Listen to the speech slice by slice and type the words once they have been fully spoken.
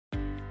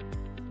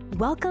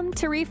Welcome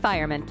to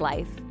Refirement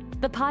Life,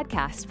 the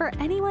podcast for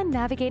anyone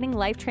navigating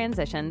life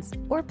transitions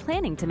or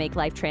planning to make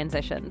life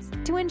transitions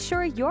to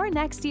ensure your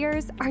next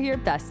years are your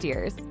best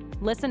years.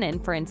 Listen in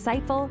for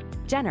insightful,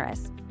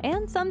 generous,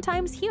 and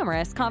sometimes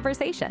humorous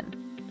conversation.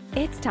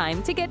 It's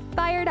time to get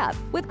fired up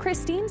with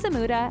Christine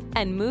Zamuda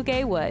and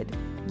Muge Wood,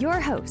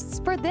 your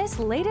hosts for this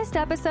latest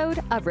episode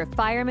of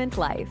Refirement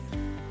Life.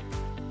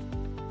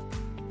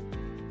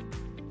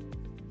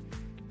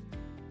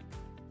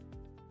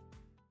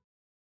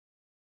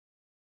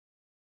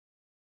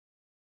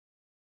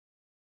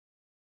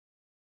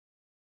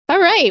 All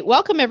right.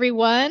 Welcome,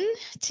 everyone.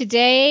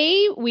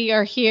 Today, we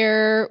are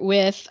here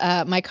with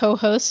my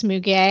co-host,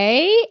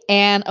 Muge,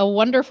 and a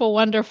wonderful,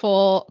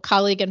 wonderful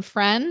colleague and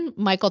friend,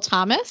 Michael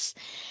Thomas.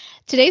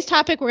 Today's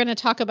topic, we're going to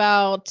talk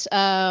about,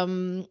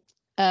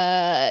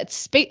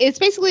 it's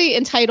basically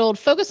entitled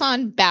Focus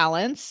on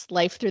Balance,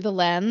 Life Through the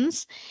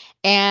Lens.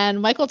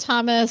 And Michael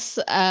Thomas,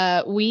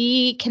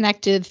 we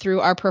connected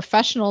through our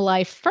professional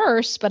life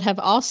first, but have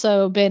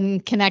also been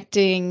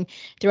connecting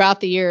throughout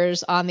the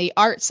years on the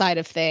art side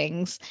of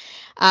things.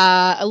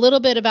 A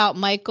little bit about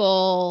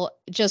Michael,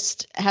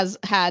 just has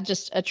had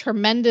just a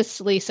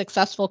tremendously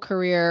successful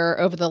career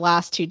over the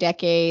last 2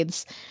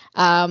 decades.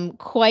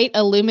 Quite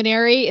a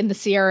luminary in the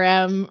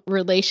CRM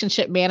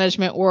relationship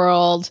management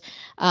world.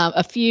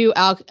 A few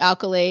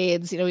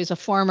accolades. You know, he's a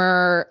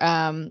former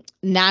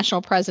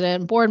national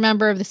president, board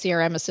member of the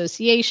CRM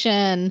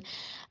Association,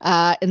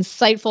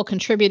 insightful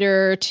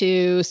contributor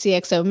to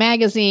CXO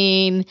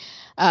Magazine,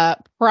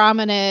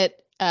 prominent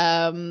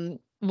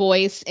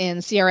voice in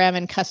CRM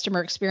and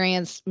customer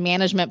experience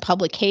management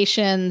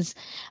publications.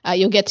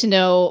 You'll get to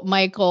know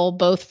Michael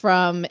both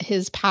from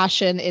his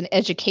passion in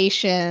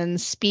education,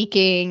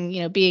 speaking,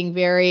 you know, being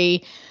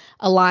very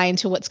aligned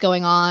to what's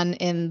going on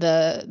in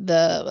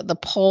the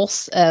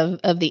pulse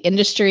of the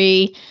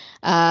industry.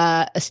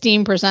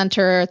 Esteemed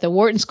presenter at the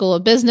Wharton School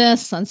of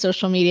Business on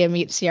Social Media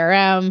Meets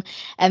CRM.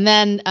 And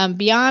then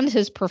beyond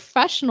his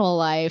professional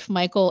life,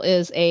 Michael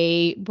is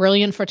a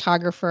brilliant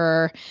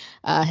photographer,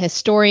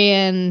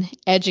 historian,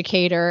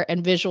 educator,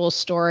 and visual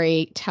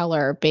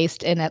storyteller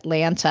based in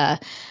Atlanta.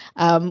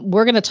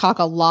 We're going to talk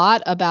a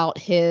lot about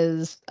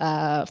his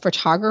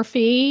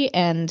photography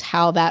and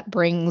how that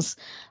brings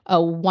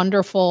a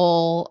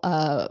wonderful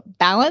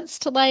balance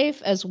to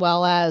life, as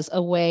well as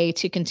a way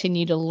to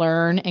continue to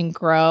learn and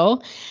grow.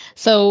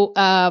 So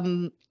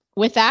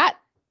with that,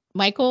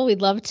 Michael,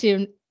 we'd love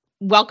to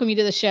welcome you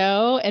to the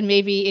show, and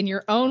maybe in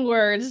your own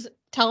words,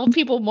 tell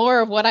people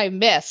more of what I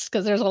missed,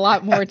 because there's a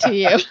lot more to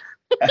you.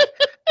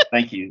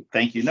 Thank you.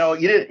 No,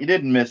 you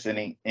didn't miss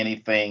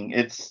anything.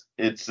 It's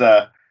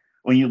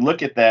when you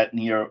look at that in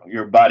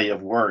your body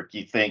of work,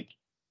 you think,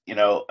 you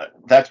know,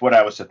 that's what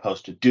I was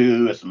supposed to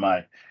do. It's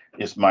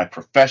my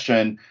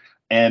profession,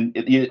 and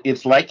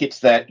it's like it's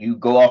that you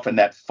go off in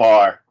that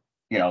far,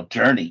 you know,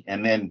 journey,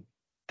 and then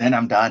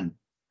I'm done.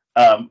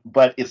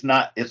 But it's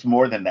not. It's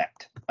more than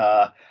that.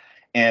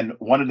 And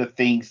one of the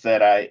things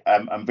that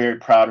I'm very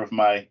proud of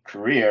my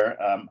career,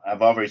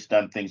 I've always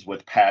done things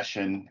with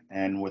passion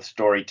and with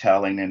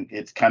storytelling, and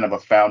it's kind of a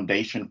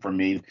foundation for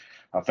me,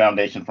 a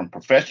foundation from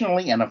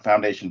professionally and a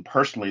foundation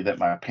personally that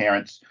my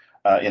parents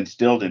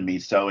instilled in me.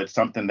 So it's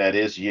something that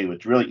is you.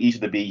 It's really easy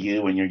to be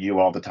you when you're you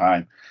all the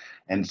time.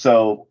 And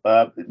so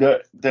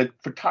the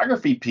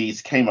photography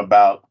piece came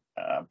about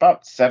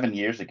 7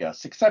 years ago,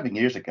 7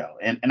 years ago.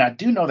 And I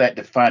do know that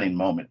defining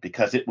moment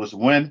because it was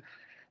when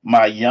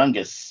my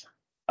youngest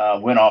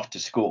went off to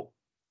school.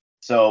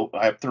 So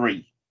I have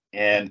 3,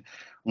 and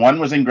one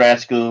was in grad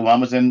school,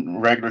 one was in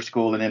regular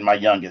school, and then my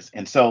youngest.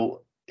 And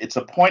so it's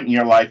a point in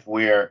your life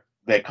where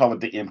they call it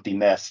the empty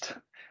nest,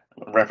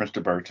 reference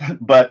to birds.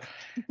 But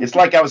it's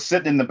like I was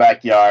sitting in the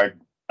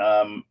backyard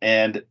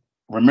and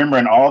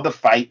remembering all the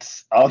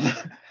fights, all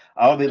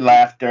the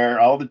laughter,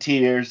 all the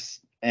tears,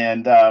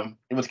 and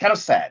it was kind of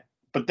sad.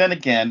 But then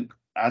again,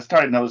 I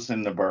started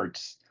noticing the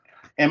birds.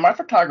 And my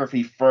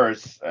photography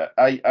first,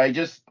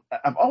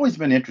 I've always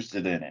been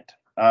interested in it.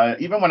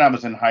 Even when I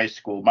was in high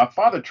school, my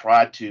father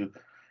tried to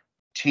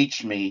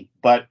teach me,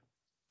 but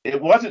it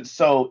wasn't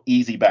so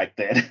easy back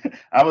then.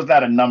 I was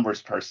not a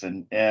numbers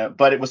person,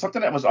 but it was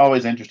something that was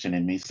always interesting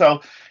in me.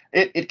 So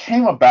it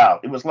came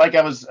about. It was like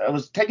I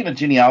was taking a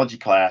genealogy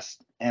class,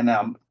 and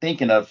I'm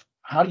thinking of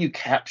how do you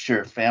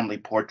capture family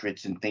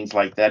portraits and things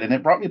like that. And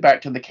it brought me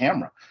back to the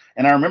camera.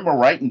 And I remember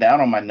writing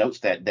down on my notes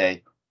that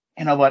day,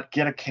 you know what,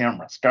 get a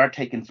camera, start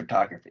taking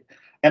photography.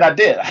 And I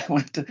did. I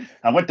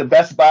went to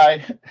Best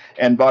Buy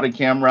and bought a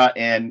camera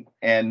and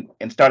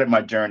started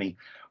my journey.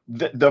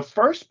 The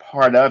first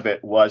part of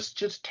it was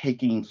just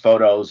taking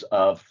photos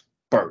of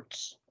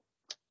birds,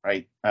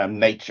 right?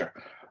 Nature.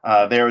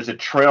 There was a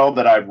trail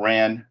that I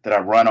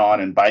run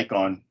on and bike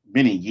on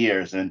many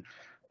years. And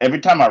every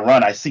time I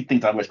run, I see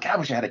things I wish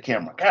I had a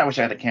camera. God, I wish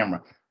I had a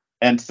camera.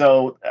 And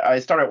so I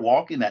started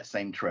walking that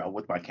same trail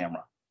with my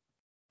camera.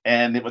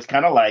 And it was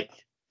kind of like,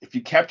 if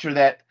you capture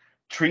that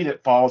tree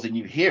that falls and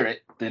you hear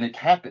it, then it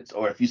happens.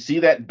 Or if you see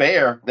that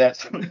bear,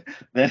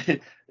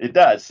 then it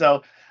does.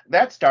 So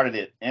that started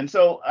it. And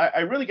so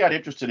I really got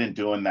interested in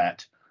doing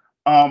that.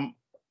 Um,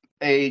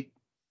 a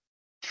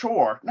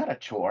not a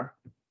chore,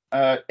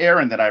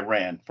 errand that I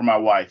ran for my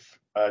wife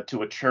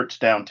to a church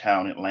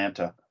downtown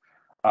Atlanta.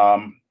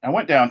 I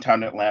went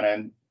downtown Atlanta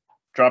and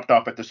dropped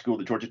off at the school,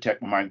 the Georgia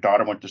Tech, where my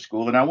daughter went to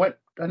school, and I went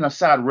on a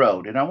side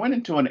road, and I went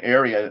into an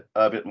area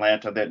of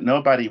Atlanta that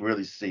nobody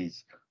really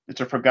sees.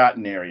 It's a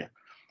forgotten area.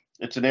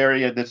 It's an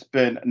area that's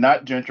been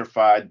not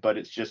gentrified, but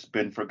it's just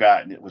been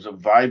forgotten. It was a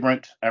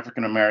vibrant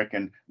African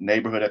American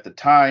neighborhood at the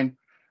time.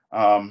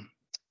 Um,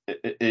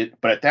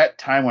 but at that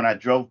time when I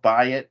drove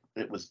by it,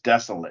 it was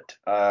desolate.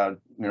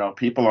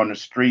 People on the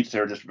streets,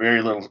 there were just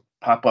very little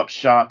pop-up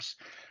shops,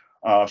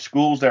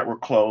 schools that were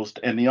closed,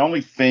 and the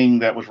only thing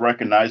that was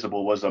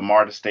recognizable was a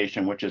MARTA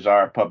station, which is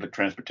our public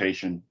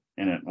transportation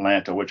in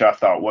Atlanta, which I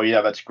thought, well,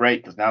 yeah, that's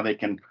great because now they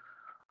can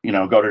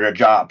go to their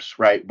jobs,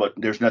 right? But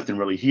there's nothing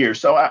really here.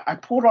 So I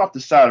pulled off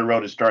the side of the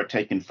road and started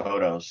taking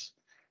photos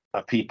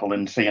of people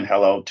and saying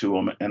hello to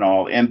them and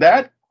all. And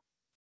that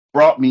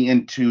brought me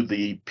into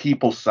the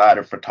people side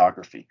of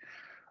photography,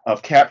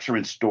 of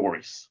capturing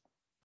stories.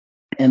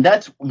 And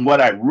that's what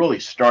I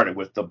really started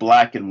with. The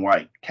black and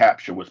white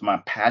capture was my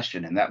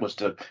passion. And that was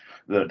the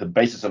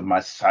basis of my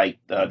site,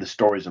 the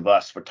Stories of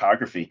Us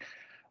photography.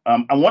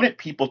 I wanted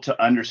people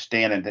to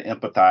understand and to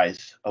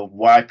empathize of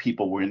why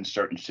people were in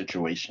certain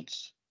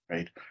situations,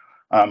 right?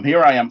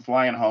 Here I am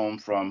flying home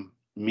from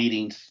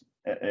meetings,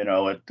 at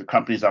the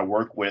companies I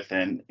work with,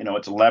 and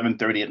it's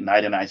 11:30 at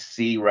night, and I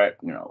see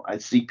I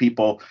see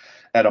people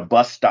at a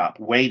bus stop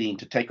waiting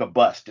to take a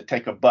bus, to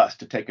take a bus,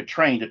 to take a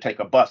train, to take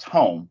a bus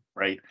home,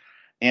 right?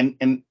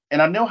 And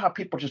I know how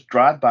people just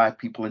drive by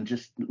people and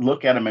just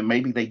look at them, and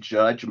maybe they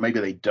judge, maybe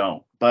they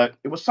don't, but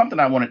it was something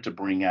I wanted to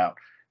bring out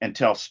and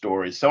tell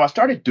stories. So I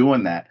started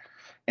doing that,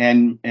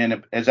 and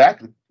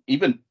exactly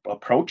even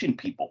approaching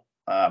people,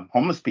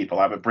 homeless people.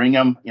 I would bring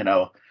them,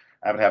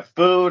 I would have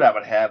food, I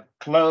would have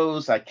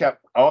clothes. I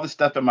kept all the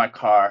stuff in my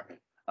car,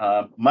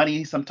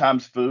 money,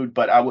 sometimes food,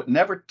 but I would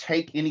never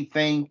take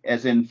anything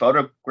as in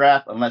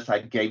photograph unless I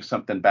gave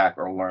something back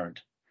or learned.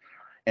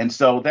 And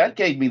so that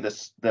gave me the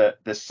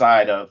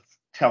side of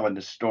telling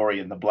the story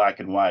in the black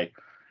and white.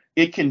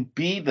 It can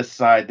be the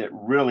side that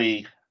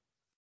really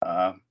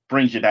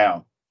brings you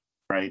down,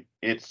 right?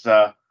 It's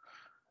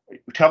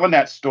telling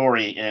that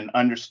story and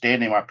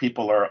understanding why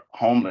people are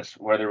homeless,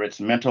 whether it's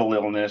mental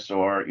illness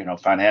or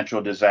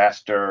financial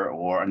disaster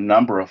or a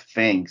number of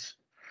things,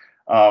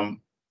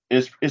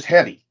 is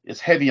heavy.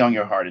 It's heavy on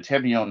your heart. It's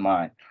heavy on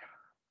mine.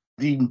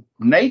 The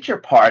nature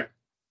part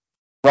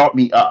brought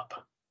me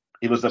up.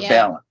 It was a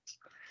balance.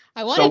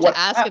 I wanted to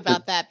ask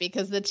about that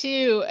because the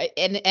two,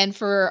 and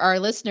for our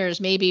listeners,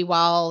 maybe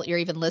while you're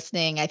even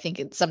listening, I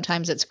think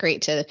sometimes it's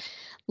great to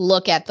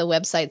look at the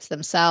websites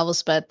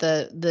themselves, but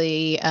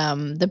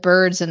the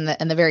birds and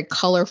the very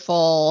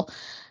colorful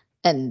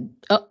and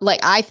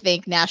I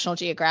think National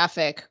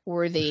Geographic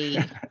worthy.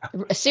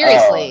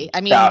 Seriously,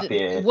 I mean,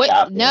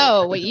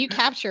 what you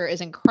capture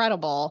is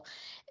incredible.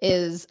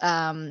 Is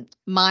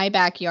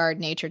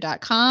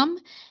mybackyardnature.com.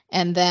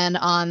 And then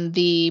on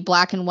the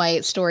black and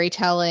white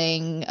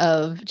storytelling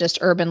of just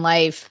urban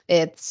life,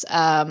 it's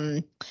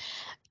the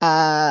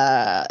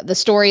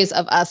Stories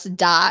of Us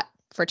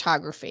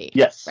photography.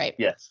 Yes. Right.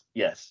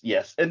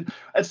 Yes. And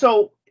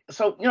so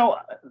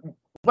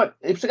but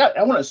I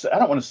don't want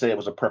to say it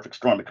was a perfect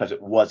storm because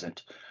it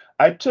wasn't.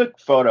 I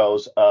took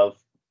photos of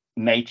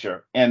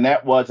nature, and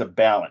that was a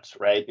balance,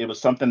 right? It was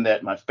something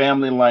that my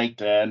family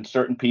liked, and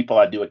certain people.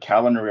 I do a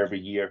calendar every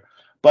year,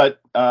 but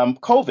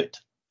COVID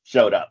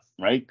showed up,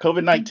 right?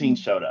 COVID-19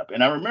 showed up,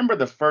 and I remember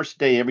the first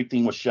day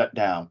everything was shut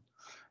down,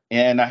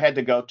 and I had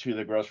to go to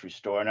the grocery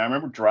store, and I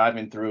remember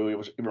driving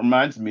through. It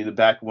reminds me of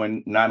back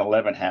when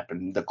 9/11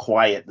 happened, the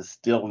quiet, the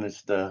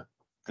stillness, the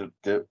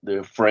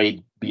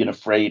being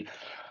afraid.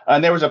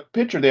 And there was a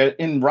picture there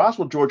in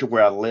Roswell, Georgia,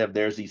 where I live.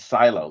 There's these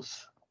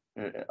silos.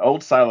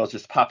 Old silos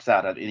just pops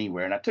out of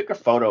anywhere. And I took a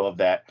photo of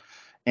that.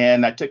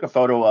 And I took a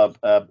photo of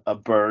a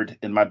bird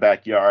in my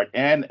backyard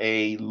and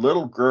a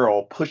little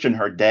girl pushing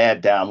her dad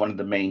down one of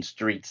the main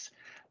streets.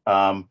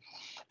 And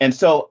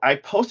so I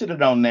posted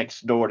it on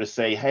Nextdoor to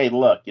say, hey,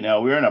 look,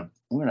 we're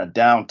in a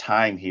down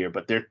time here,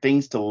 but there are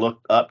things to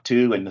look up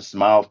to and to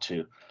smile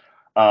to,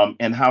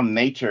 and how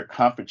nature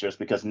comforts us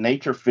because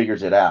nature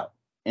figures it out.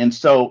 And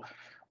so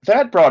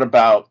that brought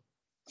about,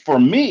 for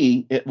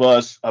me, it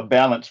was a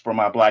balance for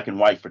my black and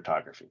white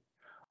photography,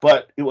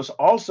 but it was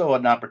also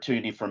an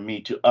opportunity for me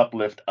to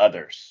uplift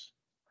others.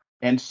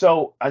 And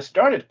so I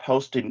started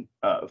posting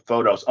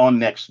photos on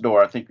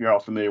Nextdoor. I think you're all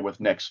familiar with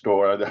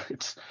Nextdoor.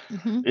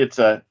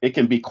 It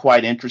can be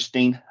quite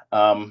interesting,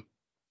 a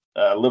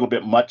little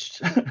bit much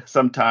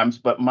sometimes,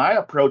 but my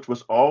approach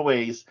was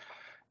always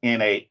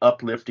in a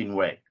uplifting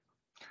way.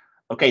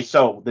 Okay,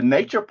 so the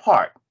nature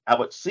part, I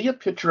would see a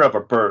picture of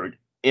a bird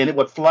and it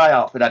would fly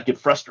off and I'd get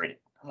frustrated.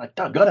 I'm like,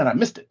 doggone it, I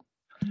missed it.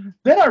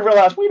 Then I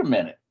realized, wait a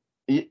minute,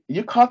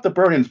 you caught the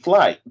bird in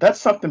flight. That's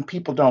something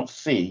people don't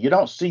see. You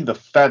don't see the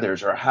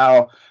feathers or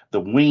how the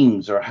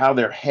wings or how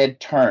their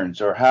head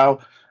turns or how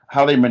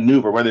they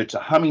maneuver, whether it's a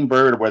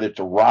hummingbird or whether it's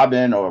a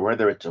robin or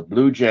whether it's a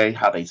blue jay,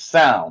 how they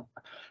sound.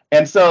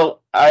 And so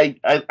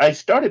I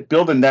started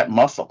building that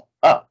muscle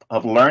up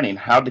of learning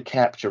how to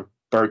capture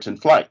birds in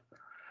flight.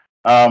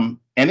 And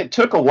it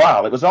took a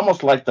while. It was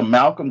almost like the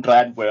Malcolm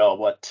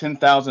Gladwell,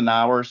 10,000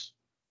 hours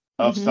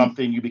of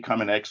something, you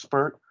become an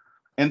expert.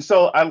 And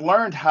so I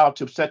learned how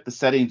to set the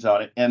settings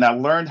on it, and I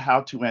learned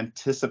how to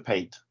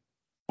anticipate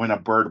when a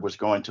bird was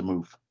going to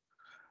move.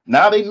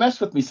 Now they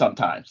mess with me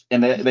sometimes,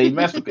 and they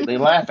mess with me. They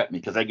laugh at me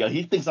because they go,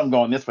 he thinks I'm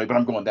going this way, but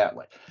I'm going that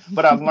way.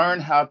 But I've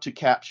learned how to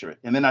capture it.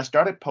 And then I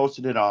started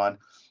posting it on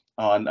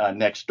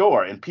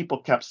Nextdoor, and people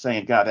kept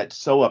saying, God, that's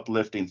so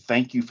uplifting.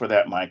 Thank you for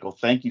that, Michael.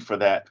 Thank you for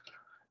that.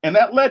 And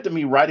that led to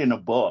me writing a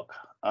book.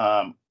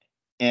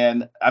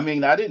 And I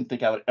mean, I didn't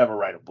think I would ever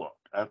write a book.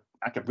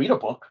 I could read a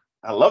book.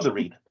 I love to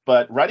read.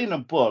 But writing a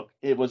book,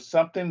 it was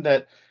something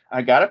that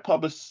I got a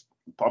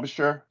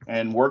publisher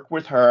and worked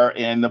with her.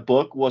 And the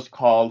book was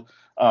called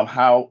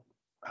How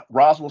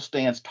Roswell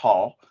Stands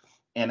Tall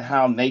and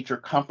How Nature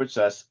Comforts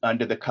Us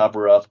Under the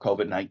Cover of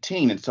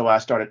COVID-19. And so I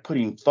started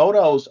putting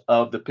photos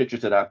of the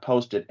pictures that I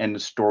posted and the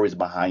stories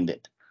behind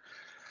it.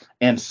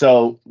 And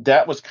so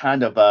that was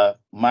kind of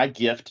my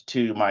gift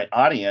to my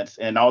audience,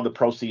 and all the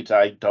proceeds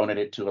I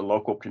donated to a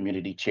local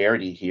community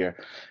charity here.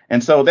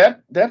 And so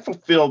that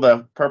fulfilled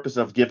the purpose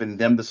of giving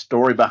them the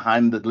story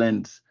behind the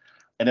lens.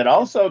 And it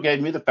also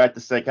gave me the fact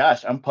to say,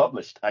 gosh, I'm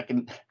published. I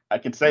can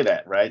say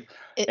that, right?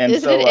 And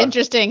Isn't it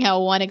interesting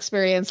how one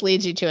experience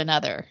leads you to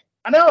another?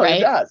 I know, right?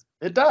 It does.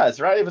 It does,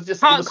 right? It was just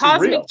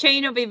cosmic surreal.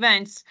 chain of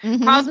events.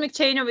 Cosmic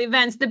chain of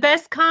events, the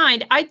best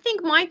kind. I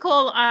think,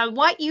 Michael,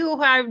 what you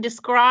have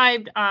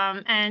described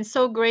and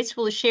so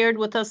gracefully shared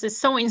with us is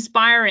so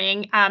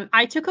inspiring.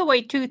 I took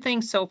away two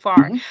things so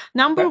far.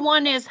 Number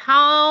one is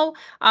how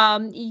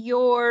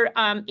your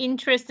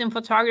interest in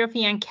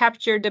photography and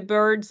capture the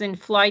birds in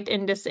flight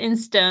in this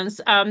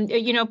instance,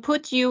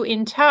 put you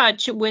in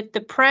touch with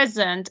the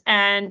present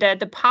and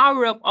the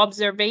power of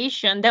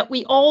observation that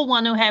we all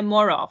want to have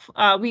more of.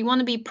 We want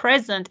to be present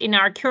in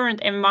our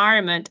current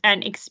environment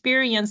and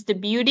experience the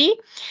beauty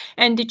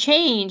and the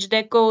change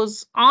that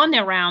goes on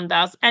around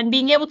us, and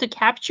being able to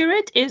capture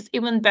it is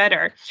even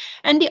better.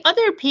 And the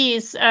other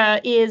piece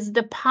is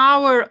the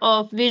power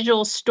of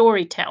visual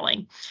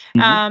storytelling.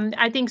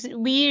 I think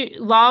we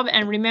love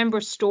and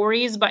remember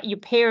stories, but you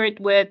pair it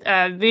with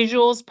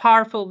visuals,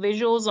 powerful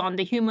visuals on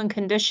the human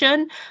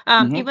condition,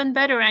 even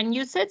better. And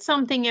you said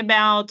something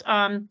about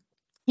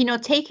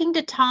taking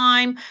the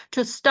time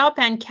to stop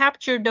and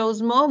capture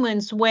those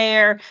moments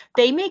where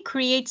they may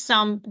create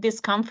some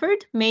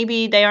discomfort.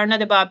 Maybe they are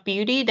not about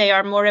beauty. They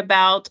are more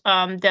about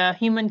the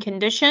human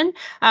condition.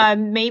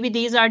 Maybe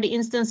these are the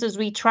instances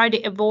we try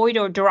to avoid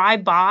or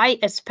drive by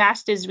as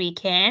fast as we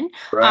can.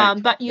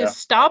 Right. But you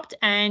stopped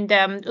and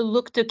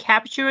look to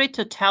capture it,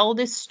 to tell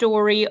this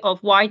story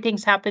of why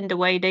things happen the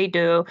way they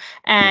do.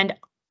 And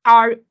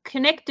our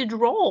connected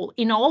role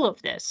in all of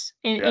this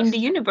in the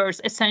universe,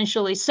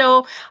 essentially.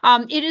 So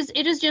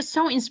it is just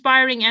so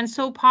inspiring and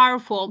so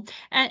powerful.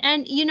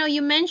 And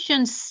you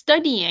mentioned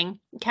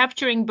studying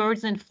capturing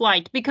birds in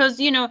flight, because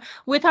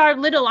with our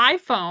little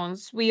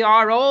iPhones, we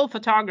are all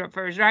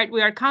photographers, right?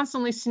 We are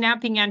constantly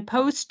snapping and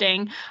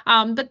posting,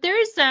 but there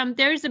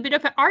is a bit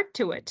of an art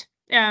to it.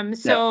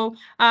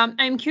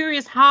 I'm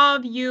curious, how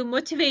have you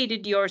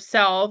motivated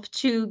yourself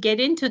to get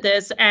into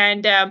this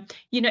and,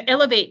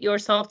 elevate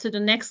yourself to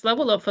the next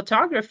level of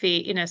photography,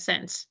 in a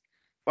sense?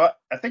 Well,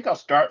 I think I'll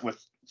start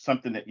with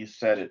something that you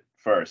said at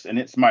first, and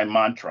it's my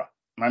mantra.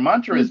 My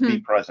mantra is be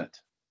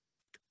present.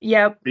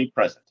 Yep. Be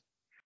present.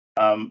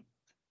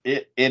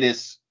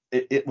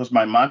 It was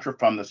my mantra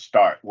from the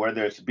start,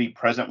 whether it's be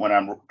present when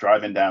I'm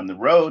driving down the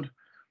road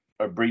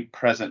or be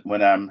present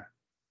when I'm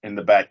in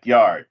the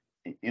backyard.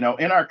 In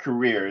our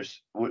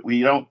careers,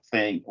 we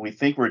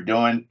think we're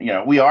doing,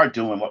 we are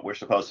doing what we're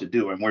supposed to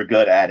do, and we're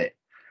good at it,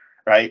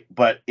 right?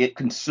 But it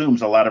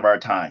consumes a lot of our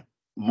time,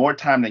 more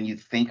time than you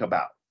think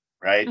about,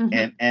 right?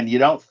 And you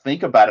don't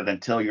think about it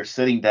until you're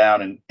sitting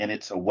down and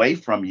it's away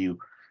from you,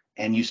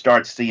 and you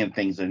start seeing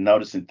things and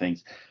noticing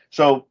things.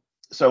 So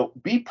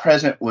be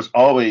present is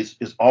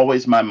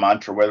always my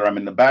mantra, whether I'm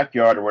in the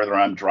backyard or whether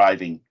I'm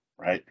driving,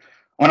 right?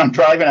 When I'm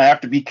driving, I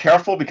have to be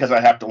careful because I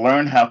have to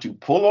learn how to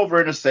pull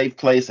over in a safe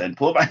place and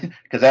pull back,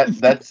 because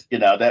that's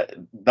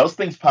those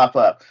things pop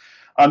up.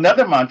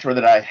 Another mantra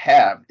that I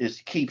have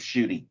is keep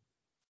shooting.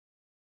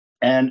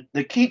 And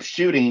the keep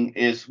shooting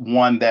is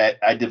one that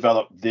I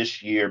developed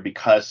this year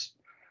because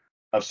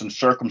of some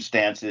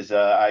circumstances.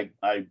 I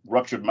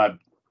ruptured my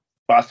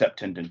bicep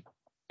tendon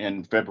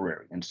in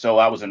February. And so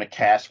I was in a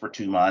cast for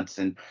 2 months,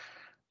 and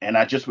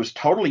I just was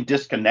totally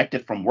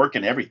disconnected from work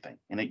and everything.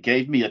 And it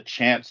gave me a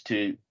chance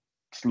to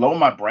slow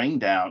my brain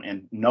down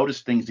and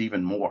notice things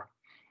even more.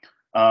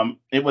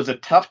 It was a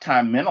tough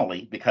time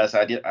mentally because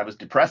I was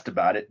depressed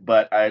about it,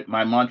 but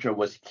my mantra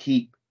was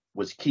keep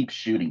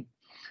shooting.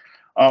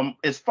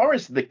 As far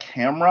as the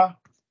camera,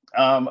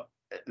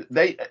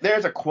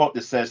 there's a quote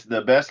that says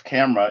the best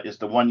camera is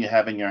the one you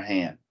have in your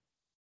hand.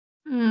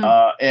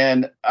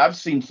 And I've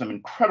seen some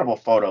incredible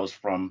photos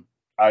from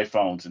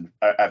iPhones, and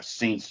I've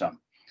seen some.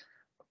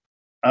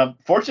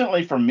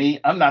 Fortunately for me,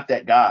 I'm not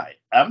that guy.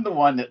 I'm the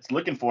one that's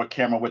looking for a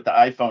camera with the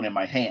iPhone in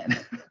my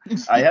hand.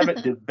 I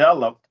haven't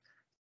developed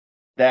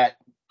that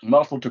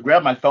muscle to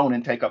grab my phone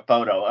and take a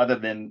photo, other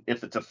than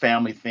if it's a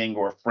family thing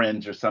or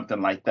friends or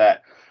something like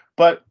that.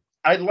 But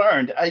I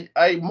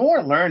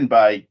more learned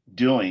by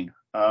doing.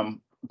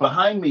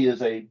 Behind me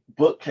is a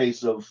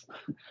bookcase of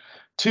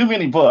too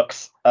many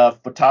books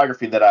of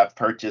photography that I've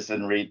purchased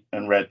and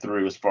read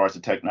through as far as the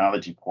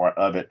technology part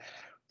of it.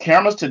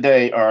 Cameras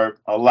today are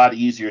a lot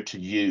easier to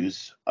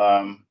use.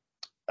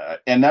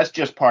 And that's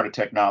just part of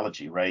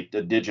technology, right?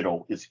 The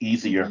digital is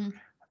easier.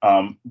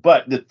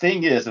 But the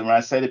thing is, and when I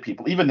say to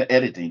people, even the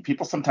editing,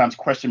 people sometimes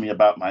question me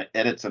about my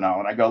edits and all.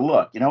 And I go,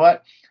 look, you know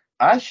what?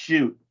 I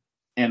shoot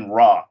in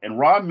RAW. And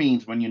RAW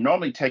means when you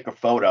normally take a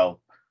photo,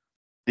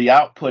 the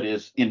output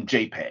is in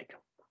JPEG,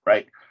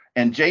 right?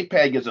 And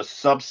JPEG is a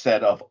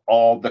subset of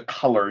all the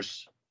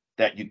colors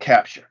that you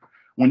capture.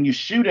 When you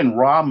shoot in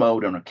RAW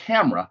mode on a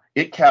camera,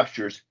 it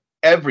captures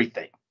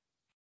everything.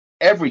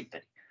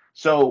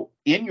 So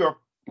in your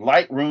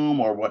Lightroom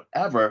or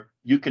whatever,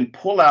 you can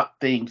pull out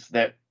things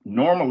that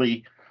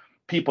normally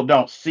people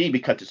don't see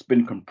because it's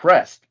been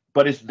compressed,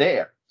 but it's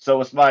there.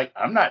 So it's like,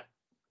 I'm not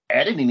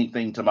adding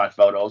anything to my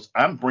photos.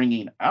 I'm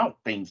bringing out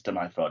things to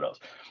my photos.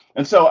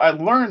 And so I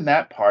learned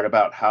that part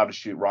about how to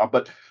shoot RAW,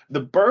 but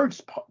the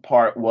birds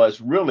part was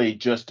really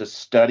just a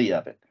study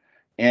of it,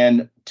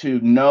 and to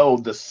know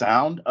the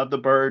sound of the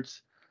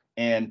birds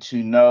and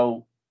to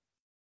know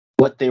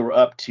what they were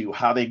up to,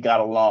 how they got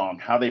along,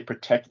 how they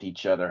protected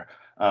each other,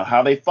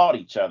 how they fought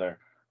each other,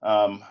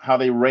 how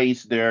they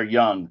raised their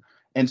young.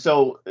 And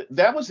so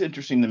that was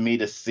interesting to me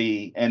to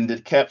see, and the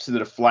capture of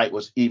the flight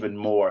was even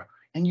more.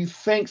 And you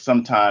think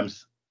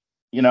sometimes,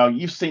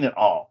 you've seen it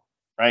all,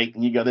 right?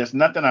 And you go, there's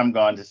nothing I'm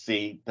going to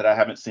see that I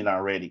haven't seen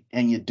already.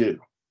 And you do,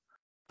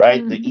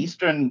 right? The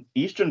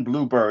eastern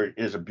bluebird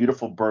is a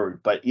beautiful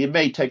bird, but it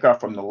may take off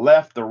from the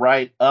left, the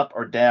right, up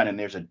or down, and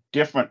there's a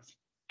different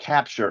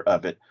capture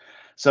of it.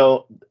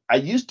 So I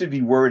used to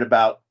be worried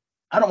about,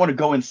 I don't want to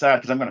go inside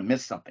because I'm going to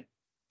miss something.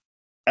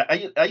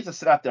 I used to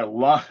sit out there a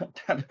long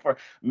time before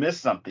miss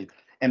something.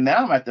 And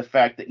now I'm at the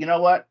fact that, you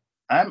know what?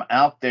 I'm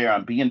out there,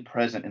 I'm being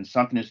present, and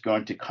something is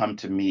going to come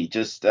to me.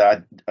 Just,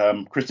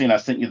 Christine, I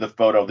sent you the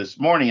photo this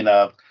morning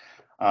of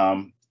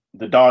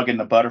the dog and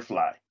the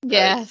butterfly.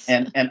 Yes.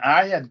 Right? And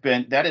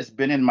that has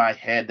been in my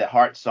head, the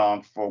heart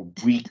song, for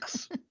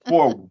weeks,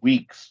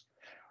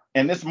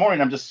 And this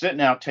morning, I'm just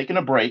sitting out taking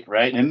a break,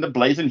 right? In the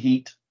blazing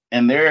heat,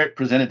 and there it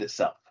presented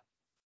itself.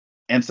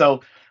 And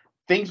so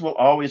things will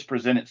always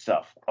present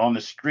itself on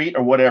the street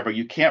or whatever.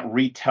 You can't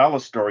retell a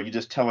story. You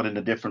just tell it in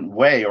a different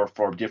way or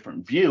for a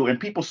different view, and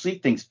people see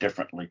things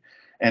differently.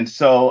 And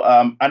so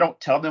I don't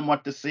tell them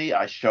what to see.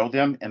 I show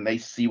them, and they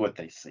see what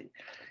they see.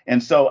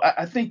 And so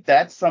I think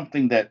that's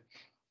something that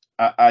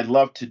I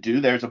love to do.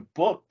 There's a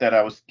book that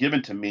I was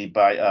given to me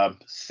by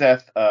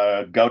Seth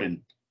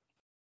Godin,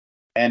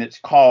 and it's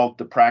called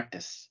The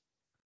Practice.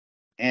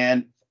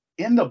 And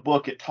in the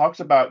book, it talks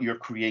about your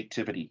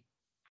creativity.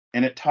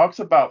 And it talks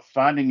about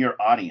finding your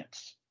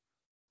audience.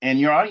 And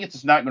your audience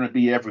is not going to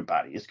be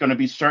everybody. It's going to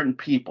be certain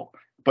people.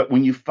 But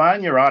when you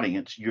find your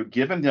audience, you're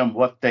giving them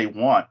what they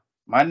want.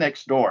 My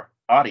next door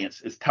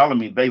audience is telling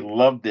me they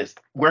love this.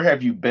 Where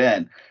have you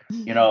been?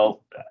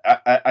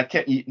 I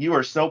can't. You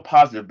are so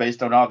positive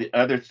based on all the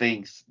other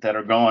things that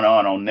are going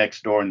on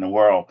Nextdoor in the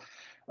world.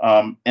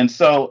 And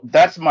so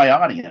that's my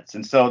audience.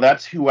 And so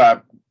that's who I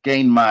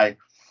gain my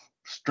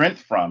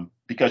strength from,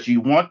 because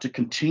you want to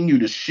continue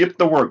to ship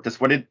the work. That's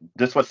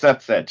what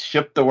Seth said.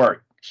 Ship the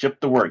work,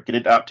 get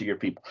it out to your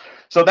people.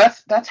 So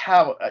that's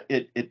how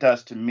it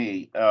does to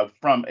me,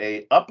 from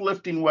a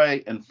uplifting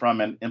way and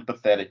from an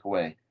empathetic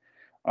way.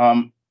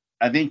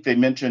 I think they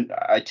mentioned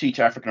I teach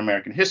African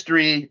American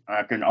history.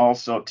 I can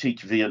also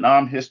teach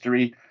Vietnam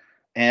history.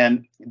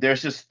 And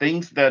there's just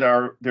things there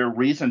are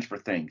reasons for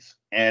things.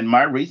 And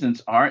my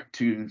reasons aren't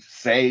to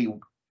say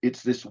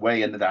it's this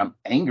way and that I'm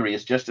angry.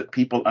 It's just that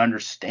people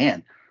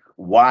understand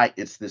why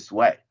it's this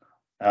way.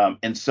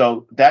 And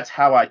so that's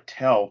how I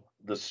tell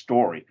the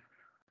story.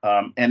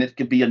 And it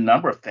could be a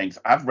number of things.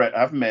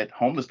 I've met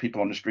homeless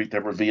people on the street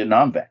that were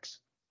Vietnam vets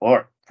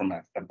or from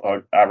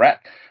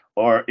Iraq,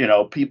 or,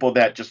 people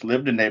that just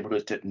lived in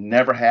neighborhoods that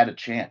never had a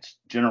chance.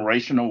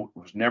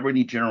 Was never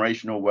any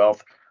generational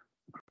wealth.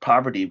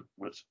 Poverty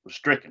was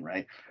stricken,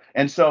 right?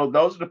 And so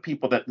those are the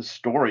people that the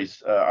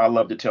stories I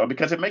love to tell,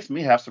 because it makes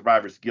me have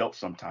survivor's guilt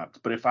sometimes.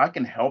 But if I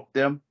can help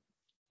them,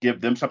 give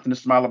them something to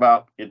smile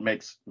about, it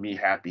makes me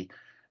happy,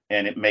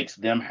 and it makes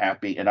them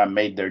happy, and I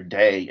made their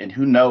day. And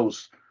who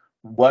knows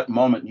what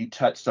moment you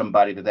touch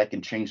somebody that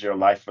can change their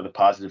life for the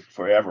positive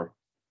forever,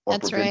 or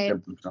That's prevent right.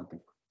 them from something.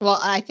 Well,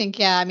 I think,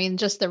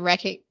 just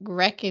the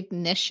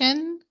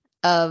recognition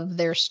of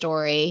their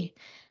story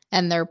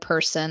and their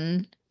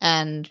person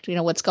and,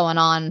 what's going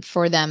on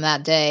for them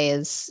that day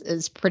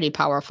is pretty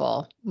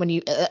powerful when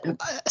you,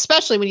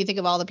 especially when you think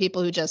of all the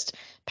people who just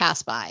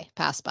pass by.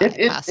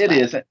 It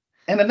is.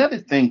 And another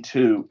thing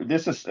too,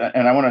 this is,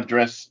 and I want to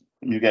address,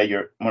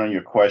 one of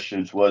your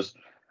questions was,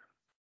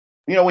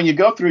 when you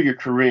go through your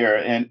career,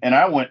 and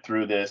I went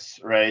through this,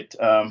 right?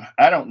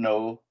 I don't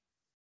know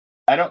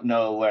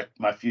what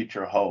my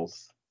future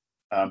holds,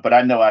 but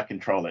I know I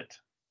control it,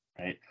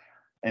 right?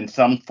 In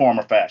some form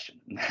or fashion,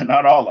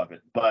 not all of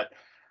it, but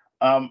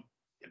um,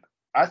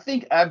 I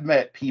think I've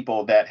met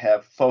people that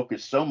have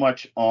focused so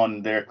much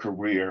on their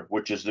career,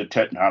 which is the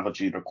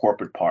technology, the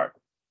corporate part.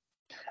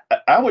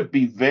 I would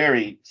be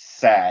very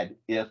sad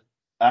if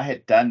I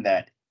had done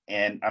that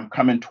and I'm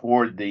coming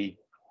toward the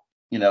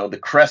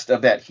crest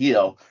of that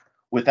hill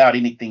without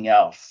anything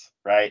else,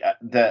 right?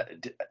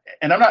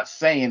 And I'm not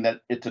saying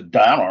that it's a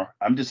downer.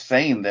 I'm just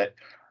saying that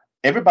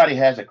everybody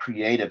has a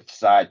creative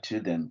side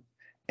to them,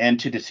 and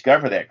to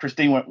discover that,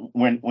 Christine,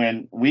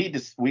 when we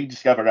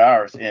discovered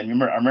ours,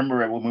 and I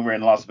remember when we were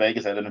in Las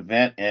Vegas at an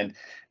event, and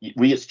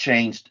we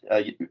exchanged.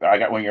 I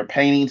got one of your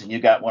paintings, and you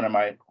got one of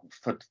my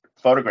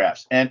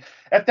photographs. And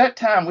at that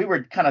time, we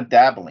were kind of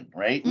dabbling,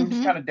 right? We were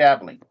just kind of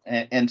dabbling,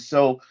 and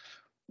so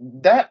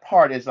that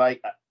part is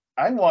like,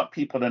 I want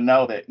people to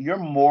know that you're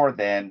more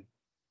than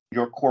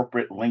your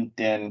corporate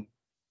LinkedIn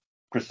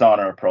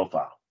persona or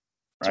profile,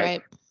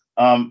 right?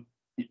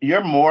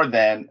 You're more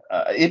than.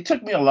 It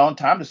took me a long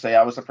time to say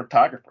I was a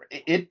photographer.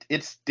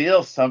 It's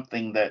still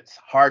something that's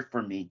hard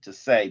for me to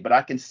say, but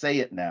I can say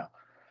it now.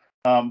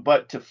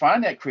 But to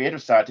find that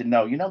creative side, to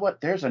know, you know what,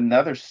 there's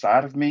another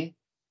side of me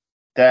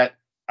that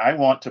I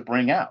want to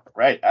bring out,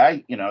 right?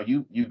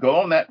 You go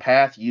on that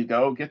path, you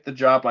go get the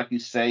job, like you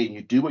say, and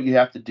you do what you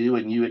have to do,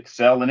 and you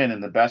excel in it in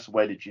the best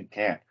way that you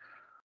can.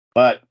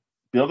 But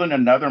building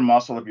another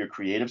muscle of your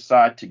creative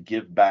side to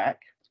give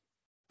back,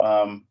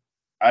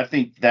 I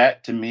think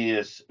that to me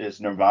is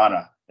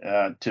nirvana,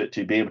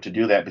 to be able to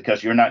do that,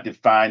 because you're not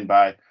defined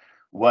by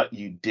what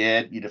you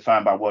did, you're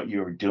defined by what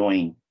you're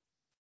doing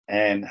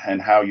and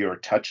how you're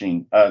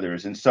touching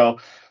others. And so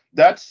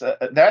that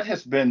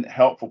has been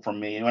helpful for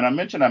me. When I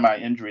mentioned my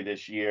injury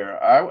this year,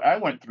 I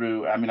went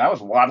through, I mean, I was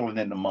waddling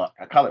in the muck.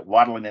 I call it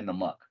waddling in the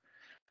muck.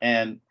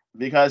 And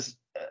because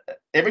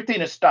everything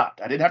has stopped,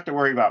 I didn't have to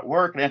worry about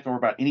work, I didn't have to worry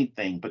about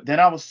anything. But then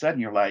all of a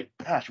sudden you're like,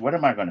 gosh, what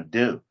am I going to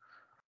do?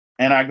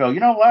 And I go, you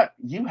know what?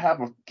 You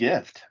have a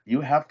gift. You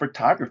have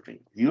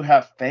photography. You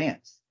have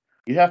fans.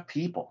 You have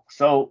people.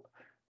 So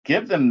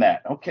give them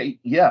that. Okay,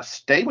 yes,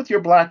 stay with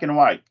your black and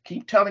white.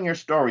 Keep telling your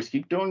stories.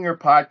 Keep doing your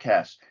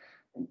podcast.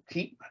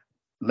 Keep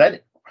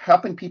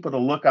helping people to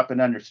look up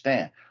and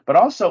understand, but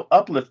also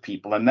uplift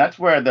people. And that's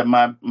where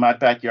my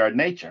backyard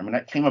nature. I mean,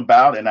 that came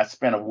about, and I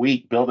spent a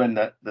week building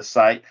the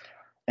site,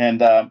 and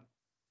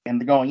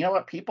going, you know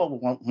what, people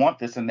want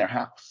this in their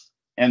house.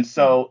 And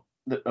so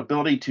the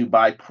ability to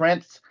buy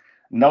prints,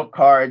 note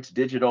cards,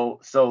 digital.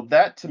 So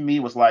that to me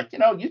was like,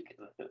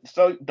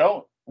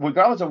 don't,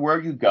 regardless of where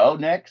you go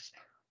next,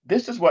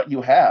 this is what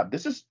you have.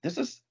 This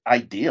is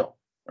ideal.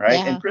 Right.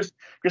 Yeah. And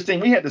Christine,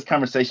 we had this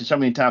conversation so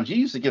many times. You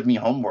used to give me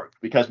homework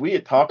because we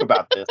had talked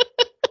about this.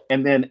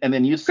 and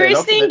then you said,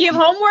 Christine, give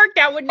homework?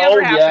 That would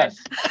never happen.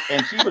 Yes.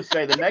 And she would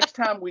say, the next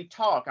time we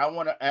talk, I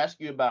want to ask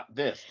you about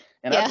this.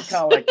 And I was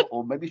kind of like,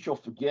 oh, maybe she'll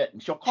forget.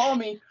 And she'll call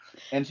me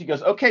and she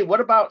goes, okay,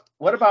 what about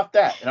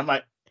that? And I'm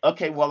like,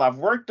 okay, well, I've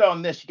worked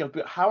on this. She goes,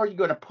 but how are you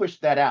going to push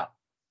that out?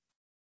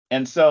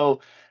 And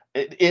so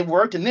it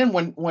worked. And then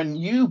when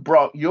you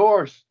brought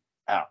yours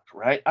out,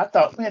 right, I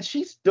thought, man,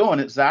 she's doing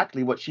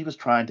exactly what she was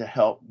trying to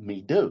help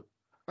me do.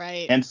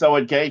 Right. And so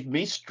it gave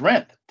me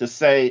strength to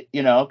say,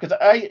 because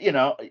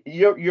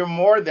you're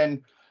more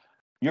than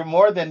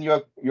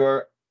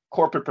your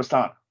corporate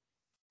persona.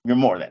 You're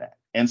more than that.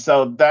 And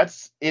so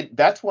that's it.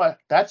 That's what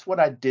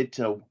I did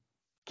to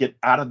get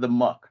out of the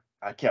muck.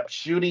 I kept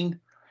shooting,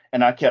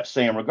 and I kept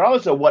saying,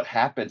 regardless of what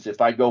happens,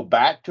 if I go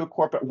back to a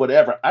corporate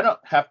whatever, I don't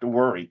have to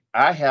worry.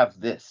 I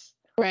have this.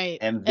 Right.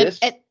 And this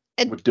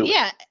would do it.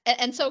 Yeah.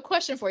 And so,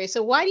 question for you.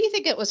 So, why do you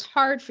think it was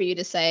hard for you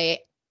to say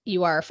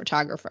you are a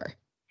photographer?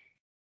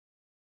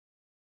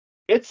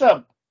 It's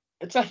a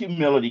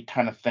humility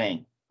kind of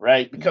thing,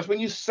 right? Because when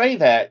you say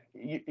that,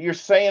 you're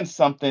saying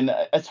something.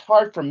 It's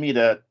hard for me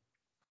to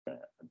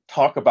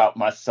talk about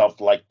myself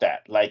like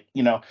that. Like,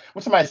 when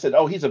somebody said,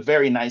 oh, he's a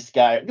very nice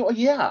guy. Well,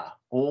 yeah,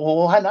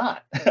 well, why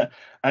not?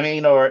 I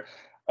mean, or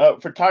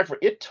photographer,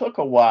 it took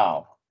a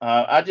while.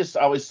 I just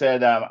always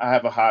said, I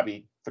have a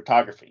hobby,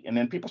 photography. And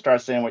then people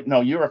started saying, well,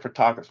 no, you're a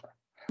photographer.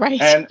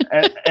 Right. And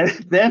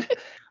then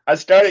I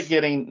started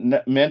getting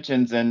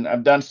mentions, and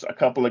I've done a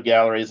couple of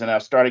galleries, and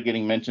I've started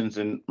getting mentions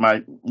in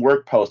my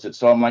work posted.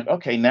 So I'm like,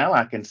 okay, now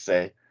I can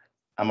say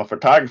I'm a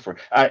photographer.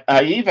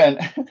 I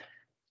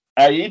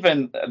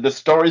even the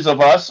stories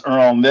of us are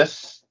on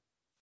this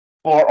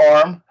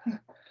forearm,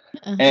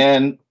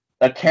 and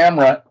a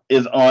camera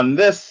is on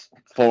this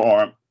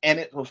forearm. And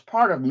it was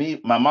part of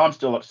me. My mom's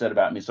still upset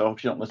about me, so I hope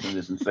she don't listen to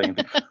this and say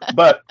anything.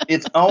 But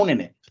it's owning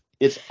it.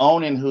 It's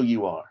owning who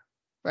you are.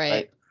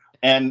 Right.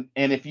 And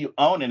if you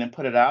own it and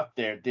put it out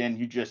there, then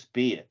you just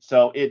be it.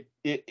 So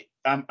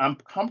I'm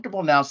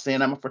comfortable now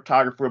saying I'm a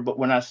photographer, but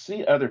when I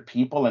see other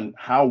people and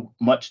how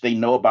much they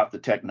know about the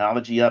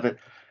technology of it,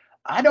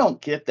 I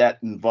don't get that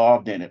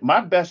involved in it.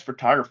 My best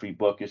photography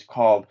book is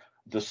called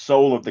The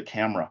Soul of the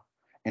Camera,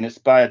 and it's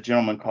by a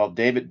gentleman called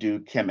David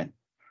Du Kimmin.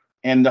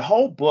 And the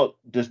whole book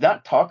does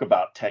not talk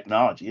about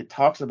technology. It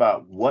talks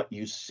about what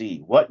you see,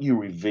 what you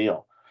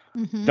reveal.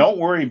 Mm-hmm. Don't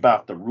worry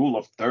about the rule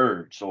of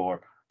thirds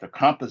or the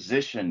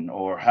composition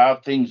or how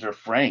things are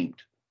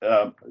framed.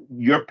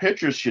 Your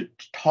pictures should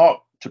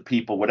talk to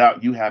people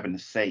without you having to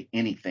say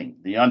anything.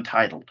 The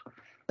untitled.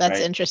 That's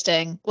right?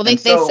 interesting. Well,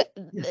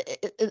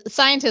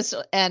 scientists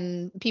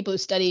and people who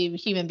study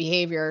human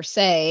behavior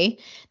say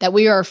that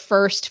we are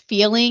first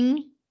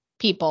feeling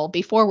people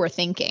before we're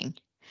thinking.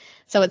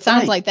 So it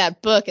sounds like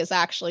that book is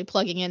actually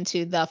plugging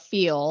into the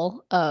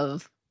feel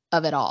of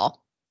it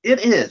all.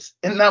 It is.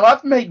 And now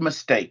I've made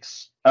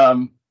mistakes.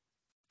 I've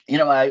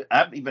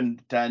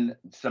even done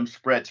some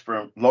spreads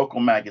for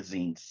local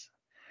magazines,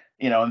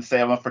 and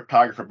say I'm a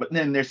photographer, but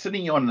then they're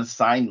sending you on an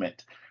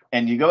assignment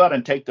and you go out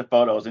and take the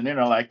photos and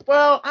they're like,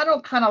 well, I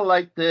don't kind of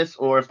like this.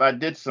 Or if I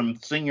did some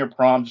senior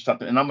proms or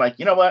something, and I'm like,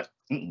 you know what?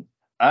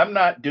 I'm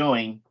not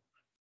doing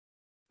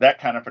that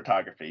kind of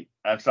photography.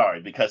 I'm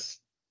sorry, because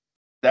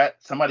that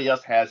somebody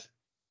else has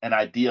an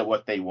idea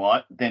what they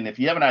want. Then if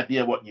you have an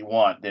idea what you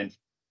want, then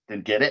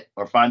get it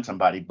or find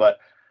somebody. But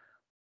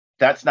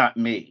that's not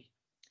me.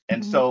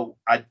 And so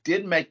I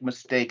did make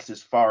mistakes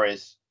as far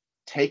as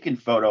taking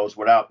photos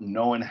without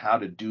knowing how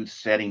to do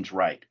settings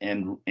right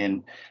and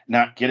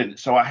not getting it.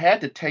 So I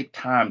had to take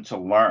time to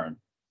learn.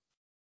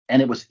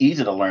 And it was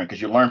easy to learn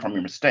because you learn from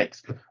your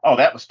mistakes. Oh,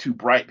 that was too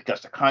bright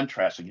because the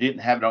contrast, or you didn't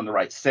have it on the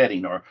right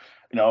setting. Or,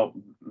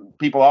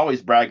 people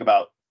always brag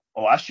about,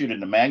 oh, I shoot in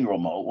the manual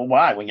mode. Well,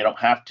 why? When you don't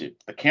have to.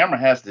 The camera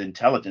has the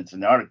intelligence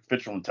and the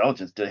artificial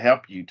intelligence to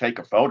help you take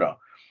a photo.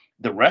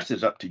 The rest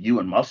is up to you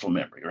and muscle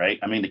memory, right?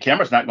 I mean, the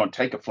camera's not going to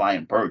take a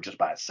flying bird just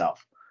by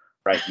itself.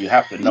 Right, you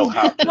have to know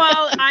how.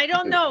 Well, I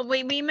don't know.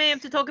 We may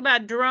have to talk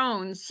about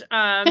drones.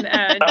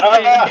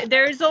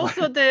 There's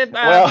also the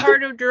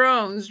part of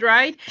drones,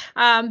 right?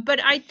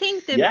 But I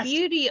think the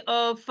beauty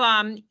of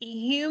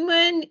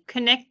human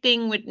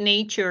connecting with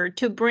nature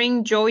to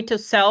bring joy to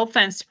self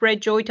and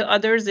spread joy to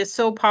others is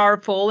so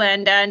powerful.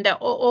 And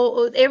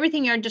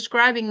everything you're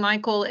describing,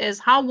 Michael, is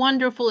how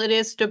wonderful it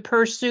is to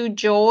pursue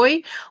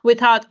joy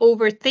without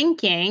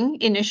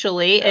overthinking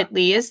initially, at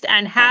least,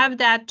 and have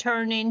that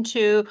turn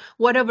into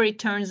whatever it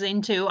turns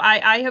into.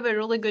 I have a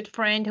really good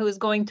friend who is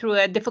going through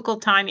a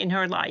difficult time in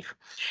her life,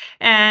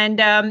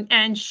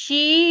 and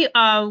she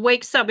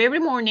wakes up every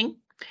morning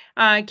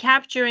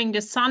capturing the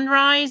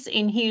sunrise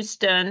in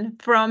Houston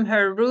from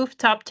her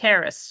rooftop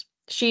terrace.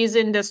 She's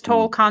in this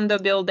tall condo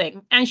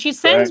building, and she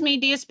sends me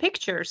these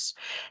pictures,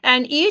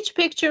 and each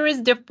picture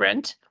is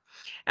different.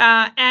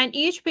 And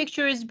each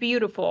picture is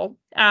beautiful.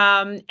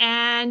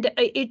 And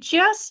it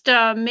just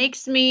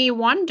makes me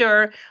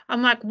wonder.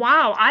 I'm like,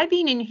 wow, I've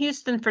been in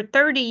Houston for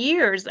 30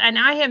 years and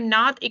I have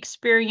not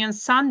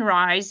experienced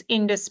sunrise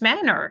in this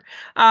manner.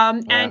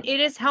 And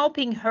it is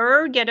helping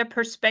her get a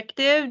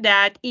perspective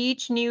that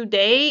each new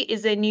day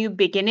is a new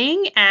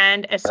beginning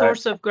and a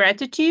source of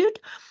gratitude.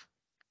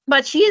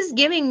 But she is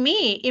giving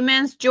me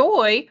immense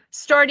joy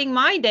starting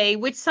my day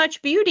with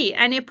such beauty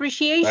and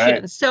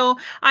appreciation. So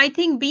I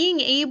think being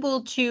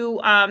able to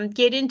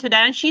get into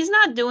that, and she's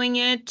not doing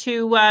it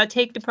to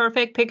take the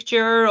perfect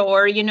picture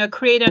or,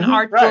 create an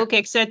art book,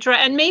 etc.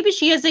 And maybe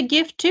she has a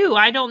gift too.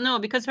 I don't know,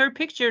 because her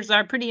pictures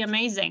are pretty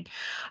amazing.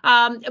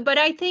 But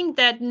I think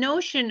that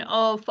notion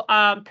of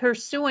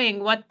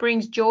pursuing what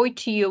brings joy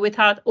to you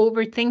without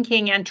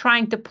overthinking and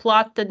trying to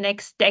plot the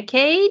next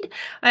decade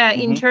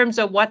in terms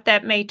of what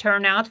that may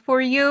turn out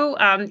for you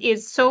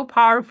is so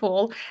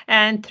powerful.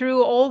 And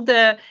through all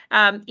the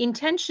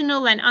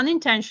intentional and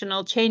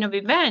unintentional chain of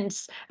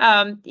events,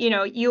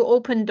 you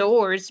open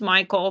doors,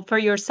 Michael, for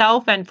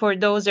yourself and for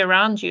those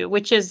around you,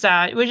 which is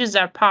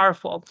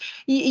powerful.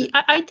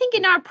 I think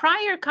in our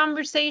prior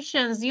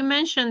conversations, you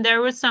mentioned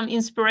there was some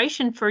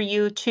inspiration for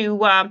you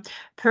to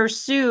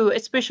pursue,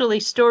 especially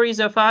Stories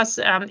of Us,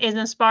 is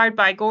inspired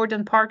by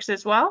Gordon Parks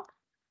as well.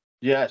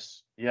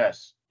 Yes.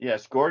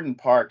 Gordon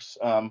Parks.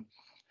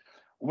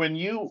 When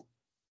you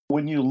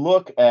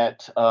look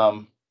at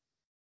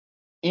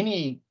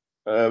any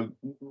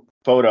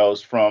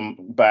photos from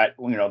back,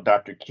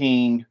 Dr.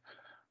 King,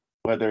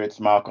 whether it's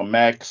Malcolm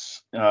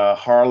X,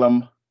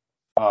 Harlem,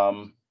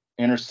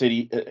 inner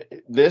city,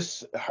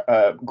 this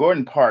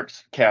Gordon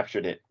Parks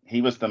captured it.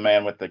 He was the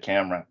man with the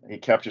camera. He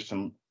captured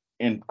some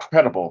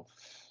incredible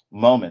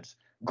moments.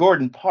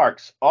 Gordon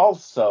Parks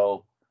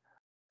also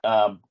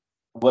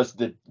was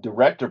the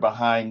director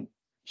behind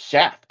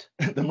Shaft,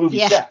 the movie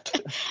Shaft.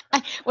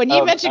 When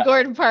you mentioned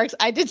Gordon Parks,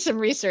 I did some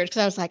research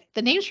because I was like,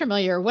 the name's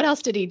familiar. What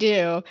else did he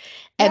do?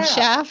 And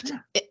Shaft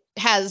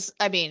has,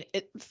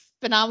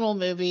 phenomenal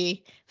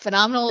movie,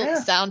 phenomenal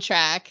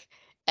soundtrack.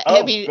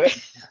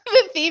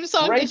 The theme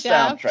song great to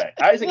Shaft.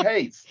 Soundtrack. Isaac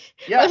Hayes.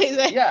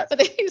 Yes. But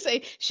then you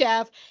say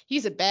Shaft,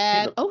 he's a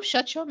bad.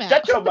 Shut your mouth.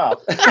 Shut your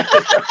mouth.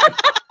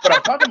 But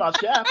I'm talking about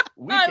Shaft.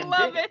 I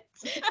love it.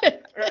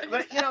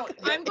 But,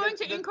 I'm going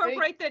to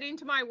incorporate that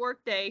into my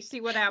workday.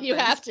 See what happens. You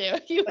have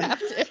to.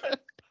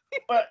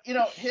 But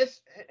his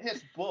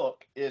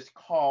book is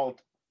called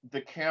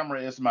 "The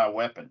Camera Is My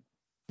Weapon,"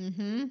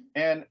 and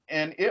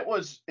it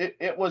was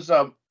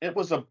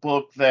a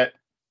book that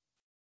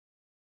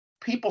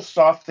people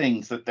saw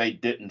things that they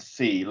didn't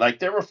see. Like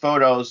there were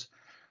photos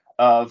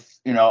of,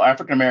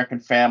 African American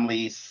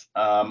families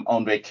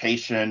on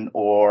vacation,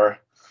 or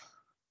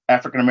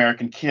African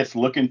American kids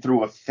looking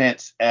through a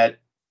fence at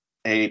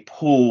a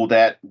pool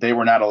that they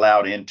were not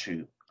allowed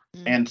into.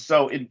 And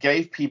so it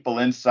gave people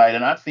insight,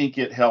 and I think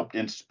it helped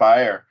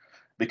inspire,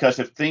 because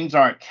if things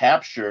aren't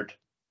captured,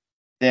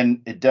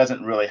 then it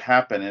doesn't really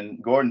happen.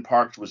 And Gordon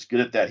Parks was good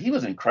at that. He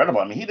was incredible.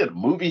 I mean, he did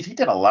movies, he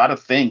did a lot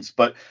of things,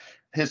 but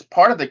his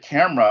part of the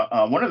camera,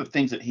 one of the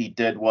things that he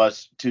did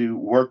was to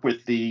work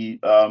with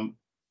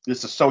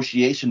this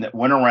association that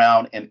went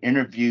around and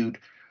interviewed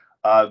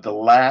the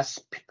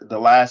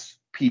last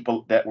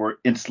people that were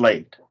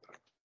enslaved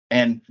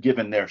and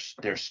given their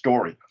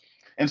story.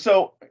 And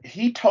so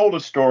he told a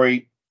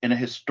story in a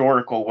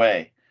historical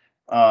way.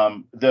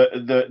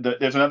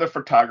 There's another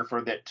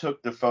photographer that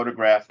took the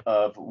photograph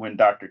of when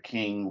Dr.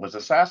 King was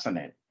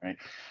assassinated, right?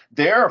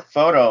 There are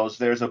photos,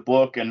 there's a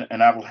book, and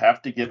I will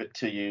have to give it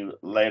to you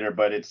later,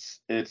 but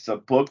it's a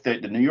book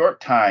that the New York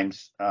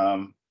Times,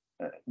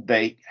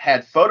 they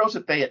had photos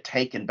that they had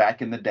taken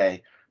back in the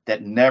day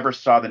that never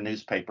saw the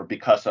newspaper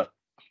because of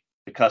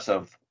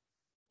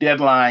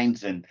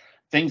deadlines and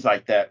things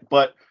like that.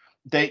 But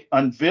they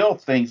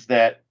unveiled things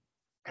that,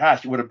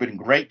 gosh, it would have been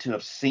great to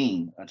have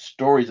seen,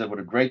 stories that would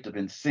have great to have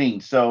been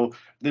seen. So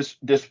this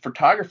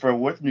photographer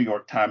with New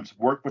York Times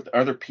worked with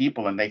other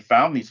people, and they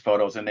found these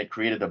photos and they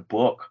created a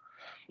book,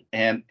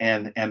 and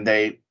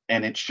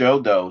it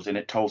showed those, and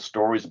it told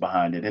stories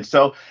behind it. And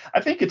so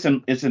I think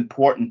it's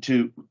important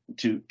to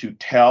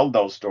tell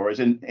those stories.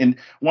 And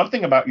one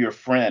thing about your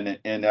friend,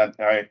 and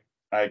I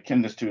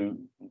akin this to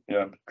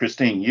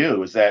Christine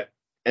Yu, is that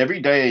every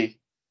day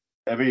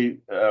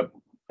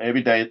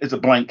it's a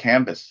blank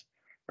canvas,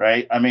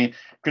 right? I mean,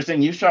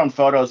 Christine, you've shown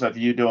photos of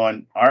you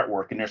doing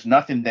artwork and there's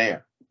nothing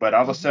there, but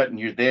all of a sudden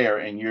you're there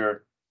and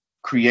you're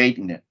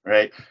creating it,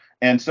 right?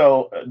 And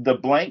so the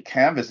blank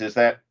canvas is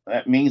that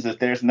means that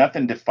there's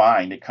nothing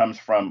defined. It comes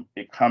from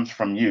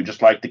you,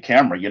 just like the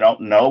camera. You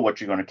don't know what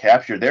you're going to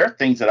capture. There are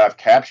things that I've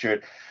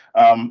captured.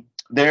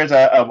 There's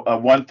a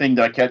one thing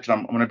that I captured.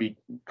 I'm going to be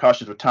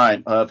cautious with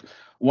time. Of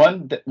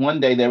one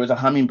day there was a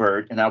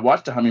hummingbird, and I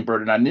watched the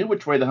hummingbird, and I knew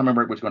which way the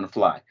hummingbird was going to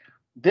fly.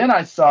 Then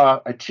I saw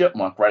a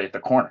chipmunk right at the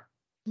corner.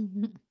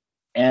 Mm-hmm.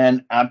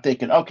 And I'm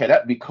thinking, okay,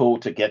 that'd be cool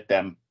to get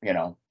them,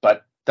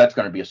 but that's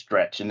going to be a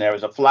stretch. And there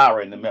was a flower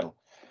in the middle.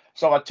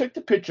 So I took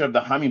the picture of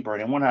the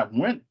hummingbird, and when I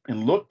went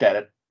and looked at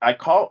it, I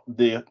caught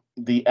the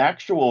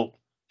actual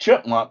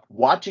chipmunk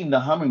watching the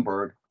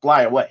hummingbird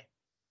fly away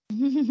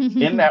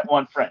in that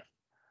one frame.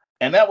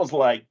 And that was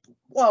like,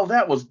 well,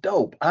 that was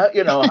dope.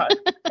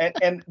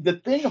 And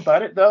the thing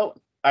about it, though,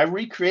 I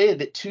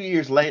recreated it 2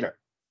 years later.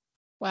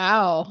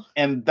 Wow.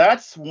 And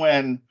that's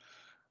when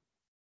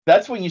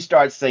you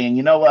start saying,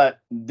 you know what,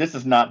 this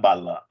is not by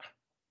luck.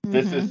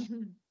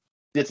 Mm-hmm.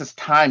 This is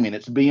timing.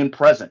 It's being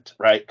present,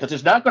 right? Because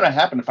it's not going to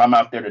happen if I'm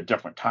out there at a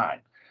different time.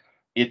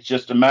 It's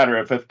just a matter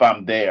of if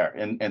I'm there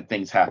and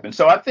things happen.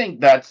 So I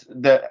think I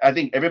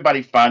think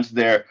everybody finds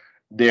their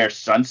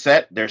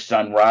sunset, their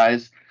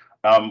sunrise,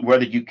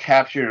 whether you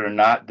capture it or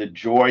not, the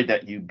joy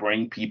that you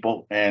bring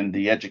people and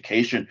the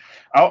education.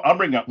 I'll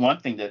bring up one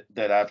thing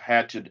that I've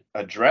had to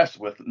address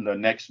with the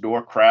next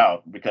door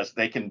crowd, because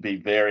they can be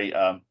very,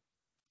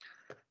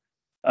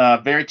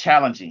 very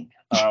challenging.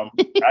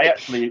 I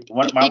actually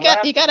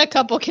you got a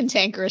couple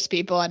cantankerous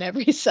people on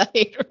every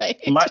site, right?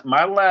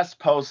 My last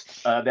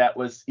post that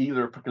was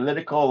either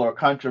political or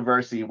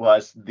controversy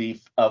was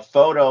a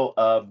photo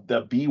of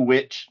the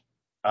bewitched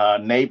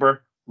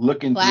neighbor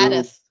looking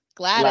through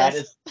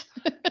Gladys.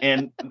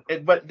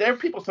 But there are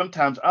people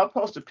sometimes, I'll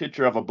post a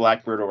picture of a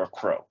blackbird or a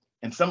crow,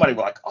 and somebody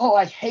will like, oh,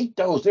 I hate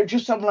those. They're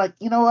just something like,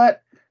 you know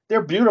what?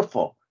 They're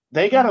beautiful.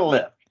 They got to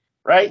live,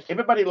 right?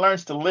 Everybody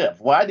learns to live.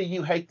 Why do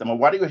you hate them? Or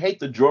why do you hate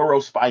the Joro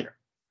spider,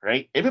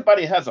 right?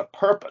 Everybody has a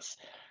purpose,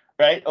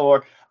 right?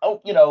 Or, how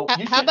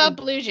about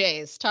blue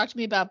jays? Talk to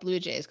me about blue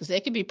jays, because they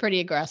can be pretty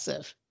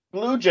aggressive.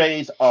 Blue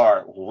jays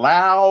are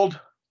loud.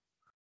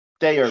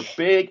 They are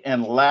big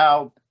and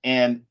loud,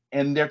 and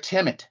they're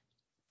timid.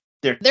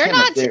 They're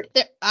not.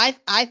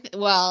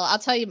 I'll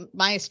tell you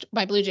my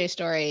blue jay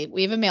story.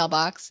 We have a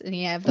mailbox, and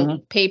you have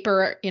the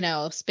paper,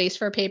 space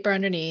for a paper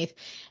underneath.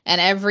 And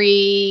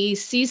every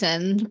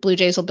season, blue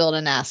jays will build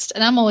a nest,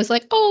 and I'm always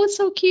like, "Oh, it's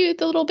so cute,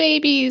 the little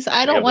babies."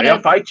 I don't want to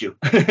fight you.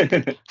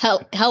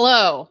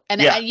 Hello,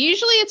 and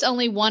usually it's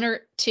only one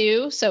or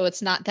two, so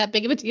it's not that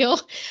big of a deal.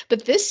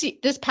 But this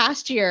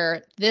past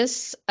year,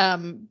 this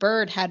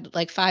bird had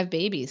like 5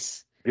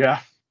 babies. Yeah,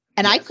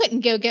 and I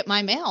couldn't go get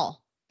my mail.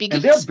 And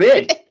they're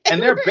big.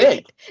 They're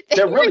big.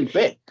 They're really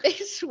big. They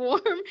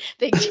swarm.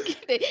 They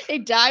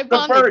dive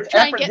on. They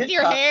try and get in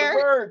your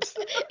hair.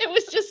 It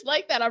was just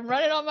like that. I'm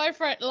running on my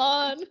front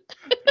lawn.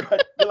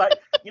 But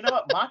you know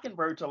what?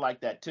 Mockingbirds are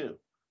like that too.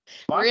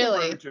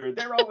 Mockingbirds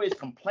they're always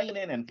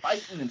complaining and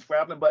fighting and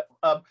scrabbling. But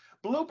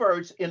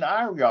bluebirds in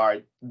our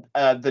yard,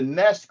 the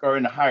nests are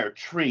in a higher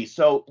tree,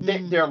 so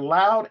they're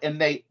loud, and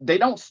they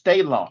don't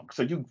stay long.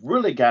 So you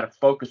really got to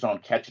focus on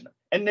catching them.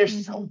 and they're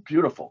so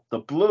beautiful. The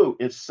blue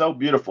is so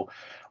beautiful.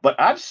 But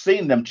I've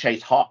seen them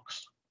chase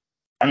hawks.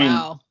 I mean,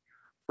 Wow.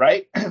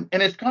 right? And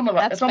it's kind of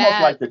like, That's it's almost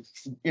bad. like the,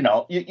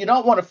 you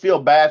don't want to feel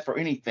bad for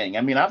anything.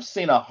 I mean, I've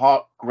seen a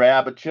hawk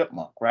grab a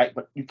chipmunk, right?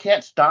 But you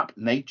can't stop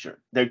nature.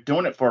 They're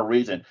doing it for a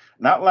reason.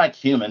 Not like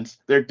humans.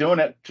 They're doing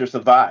it to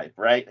survive,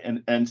 right?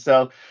 And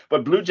so,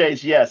 but blue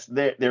jays, yes,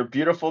 they're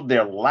beautiful.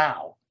 They're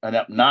loud and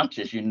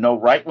obnoxious. You know,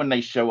 right when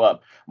they show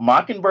up.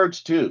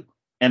 Mockingbirds too,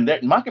 and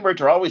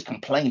mockingbirds are always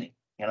complaining.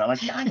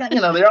 Like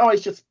they're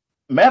always just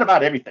mad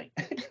about everything.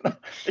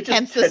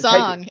 Hence the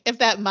song. If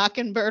that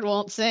mockingbird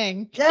won't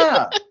sing.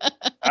 Yeah,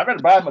 I'd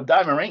rather buy them a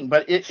diamond ring.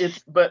 But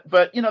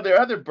but there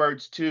are other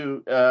birds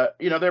too. There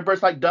are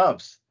birds like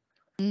doves.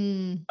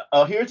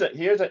 Oh, here's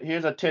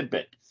a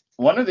tidbit.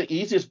 One of the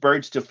easiest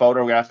birds to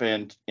photograph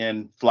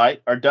in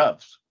flight are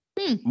doves.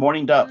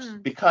 Mourning doves,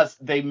 because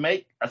they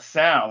make a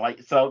sound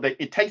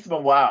it takes them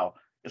a while.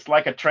 It's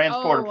like a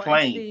transporter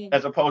plane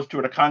as opposed to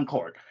a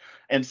Concorde.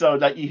 And so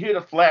that you hear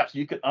the flaps,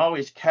 you can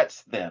always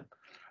catch them.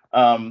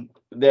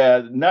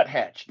 The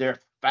nuthatch, they're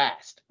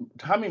fast.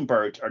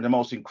 Hummingbirds are the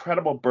most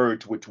incredible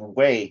birds, which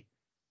weigh.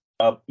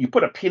 You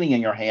put a penny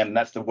in your hand, and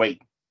that's the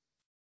weight.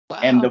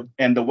 Wow.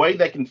 And the way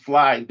they can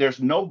fly, there's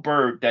no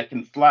bird that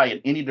can fly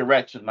in any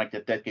direction like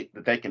that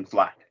they can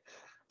fly.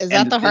 Is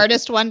that the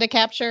hardest one to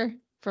capture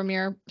from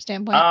your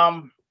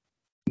standpoint?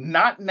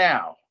 Not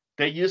now.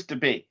 They used to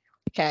be.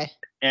 Okay.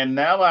 And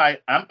now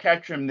I'm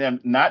capturing them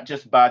not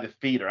just by the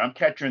feeder. I'm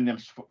capturing them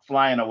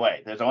flying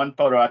away. There's one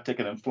photo I took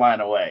of them flying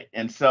away.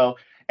 And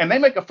they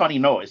make a funny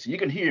noise. You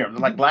can hear them.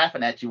 They're like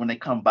laughing at you when they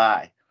come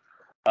by.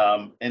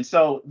 And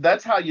so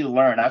that's how you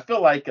learn. I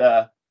feel like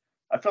I'm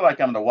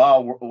in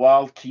the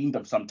wild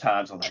kingdom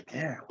sometimes. I'm like,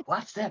 yeah,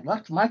 watch that.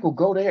 Watch Michael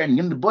go there and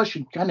in the bush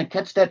and kind of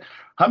catch that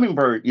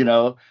hummingbird,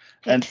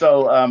 And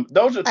so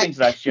those are things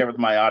that I share with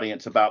my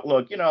audience about,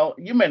 look,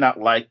 you may not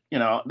like,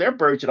 there are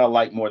birds that I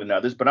like more than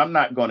others, but I'm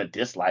not going to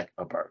dislike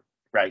a bird,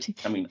 right?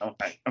 I mean,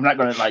 I'm not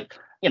going to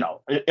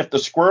if the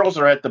squirrels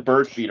are at the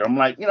bird feeder, I'm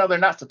like, they're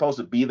not supposed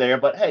to be there,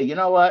 but hey, you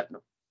know what?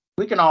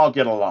 We can all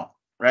get along,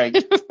 right?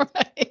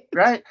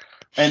 Right?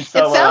 And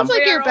so it sounds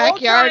like your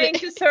backyard all trying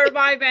to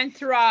survive and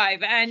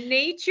thrive, and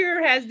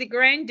nature has the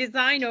grand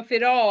design of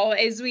it all.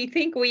 As we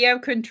think we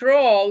have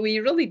control, we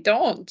really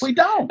don't. We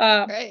don't.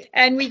 Right.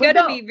 And we got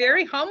to be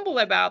very humble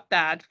about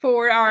that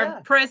for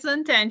our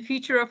present and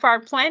future of our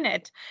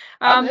planet.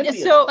 But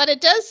it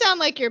does sound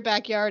like your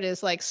backyard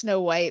is like Snow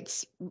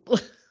White's.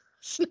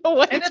 Snow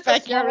White's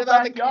backyard with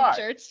all the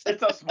creatures.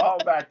 It's a small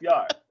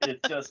backyard.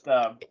 It's just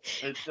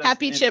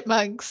happy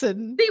chipmunks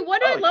and. See,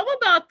 what I love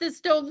about this,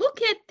 though,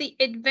 look at the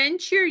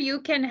adventure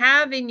you can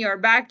have in your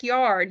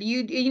backyard.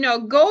 You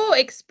go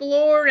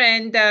explore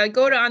and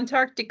go to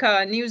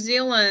Antarctica, New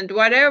Zealand,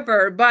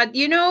 whatever. But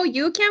you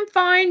can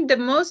find the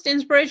most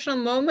inspirational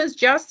moments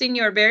just in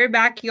your very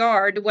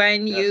backyard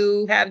when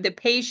you have the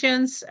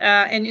patience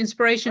and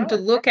inspiration to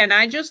look. And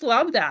I just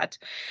love that.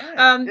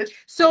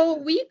 So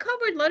we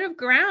covered a lot of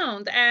ground.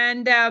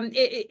 And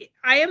I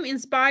am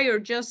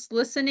inspired just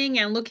listening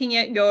and looking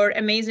at your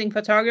amazing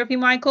photography,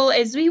 Michael.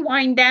 As we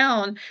wind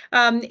down,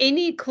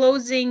 any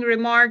closing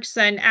remarks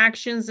and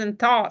actions and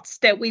thoughts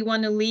that we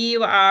want to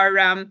leave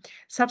our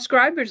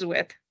subscribers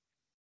with?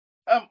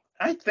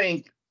 I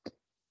think,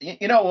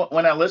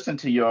 when I listen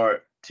to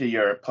your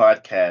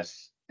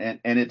podcast, and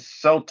it's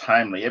so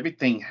timely,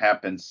 everything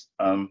happens.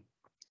 I'm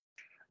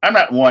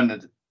not one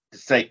to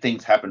say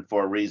things happen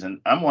for a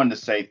reason. I'm one to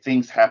say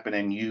things happen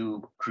and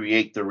you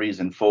create the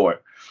reason for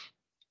it.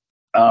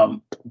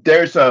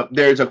 There's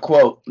a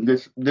quote.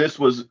 There's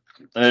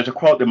a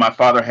quote that my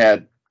father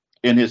had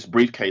in his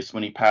briefcase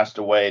when he passed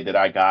away that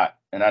I got,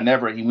 and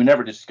we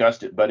never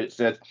discussed it, but it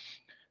says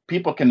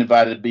people can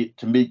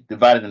be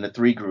divided into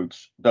three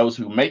groups: those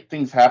who make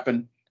things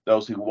happen,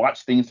 those who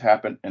watch things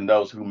happen, and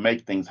those who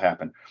make things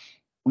happen.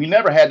 We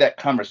never had that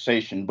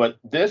conversation, but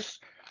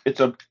it's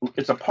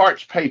a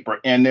parched paper,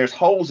 and there's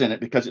holes in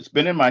it because it's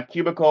been in my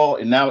cubicle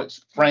and now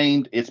it's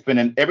framed. It's been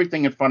in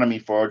everything in front of me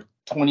for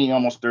 20,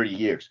 almost 30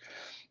 years.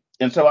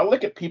 And so I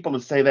look at people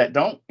and say that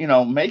don't,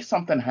 make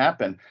something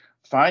happen.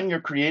 Find your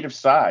creative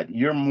side.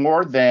 You're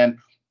more than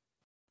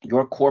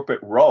your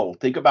corporate role.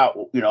 Think about,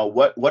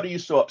 what are you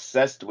so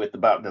obsessed with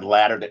about the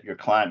ladder that you're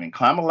climbing?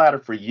 Climb a ladder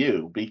for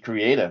you. Be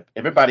creative.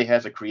 Everybody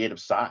has a creative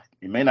side.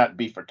 It may not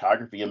be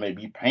photography. It may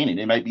be painting.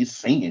 It may be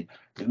singing.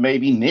 It may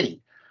be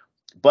knitting.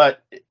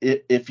 But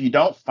if you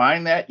don't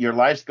find that, your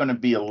life's going to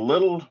be a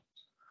little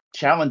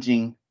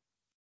challenging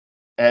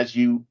as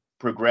you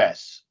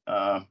progress,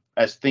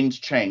 as things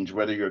change,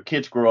 whether your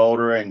kids grow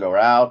older and go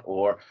out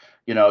or,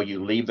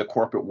 you leave the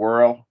corporate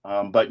world,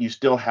 but you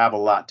still have a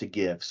lot to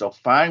give. So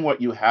find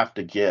what you have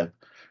to give.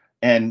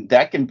 And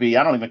that can be,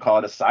 I don't even call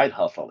it a side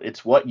hustle.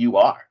 It's what you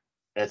are.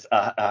 It's,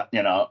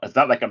 it's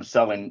not like I'm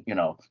selling,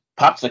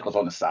 popsicles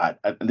on the side.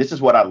 This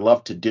is what I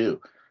love to do.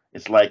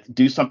 It's like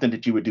do something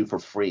that you would do for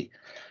free.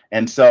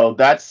 And so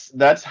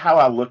that's how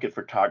I look at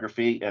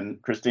photography.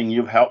 And Christine,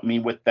 you've helped me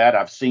with that.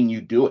 I've seen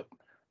you do it.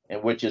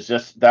 and which is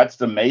that's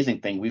the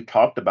amazing thing. We've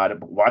talked about it,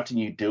 but watching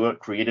you do it,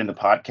 creating the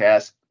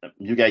podcast,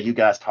 you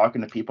guys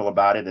talking to people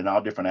about it in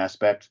all different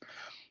aspects.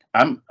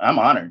 I'm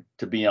honored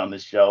to be on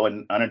this show,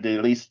 and honored to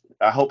at least,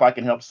 I hope I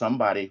can help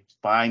somebody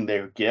find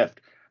their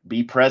gift,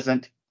 be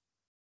present,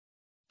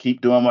 keep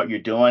doing what you're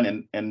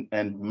doing,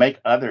 and make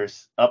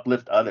others,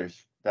 uplift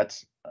others.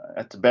 That's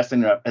the best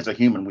thing as a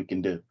human we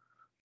can do.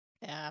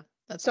 Yeah,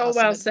 that's so awesome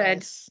well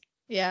advice.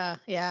 said.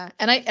 Yeah.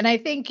 And I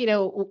think,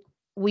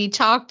 we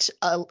talked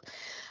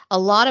a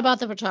lot about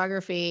the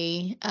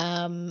photography.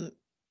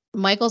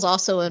 Michael's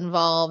also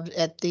involved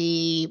at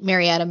the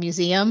Marietta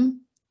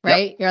Museum,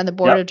 right? Yep. You're on the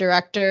board of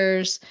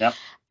directors. Yep.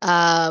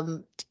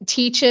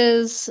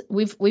 Teaches.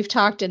 We've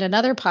talked in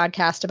another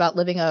podcast about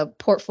living a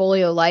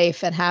portfolio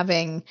life and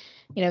having,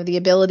 the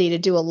ability to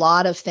do a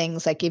lot of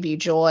things that give you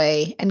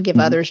joy and give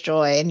others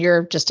joy. And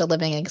you're just a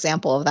living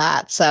example of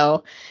that.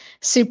 So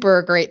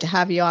super great to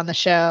have you on the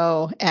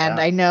show. And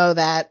I know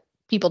that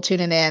people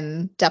tuning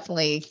in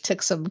definitely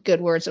took some good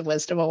words of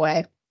wisdom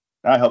away.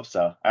 I hope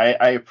so.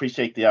 I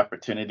appreciate the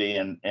opportunity,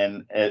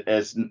 and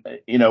as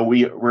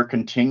we're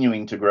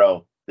continuing to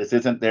grow.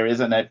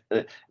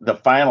 The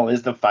final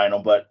is the final,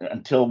 but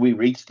until we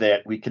reach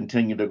that, we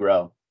continue to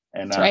grow,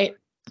 and that's right.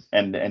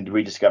 and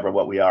rediscover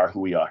what we are, who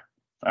we are.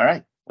 All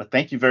right. Well,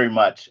 thank you very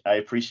much. I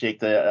appreciate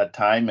the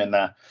time,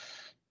 and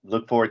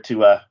look forward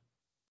to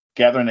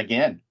gathering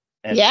again.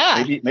 And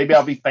maybe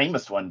I'll be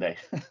famous one day.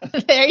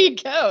 There you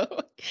go.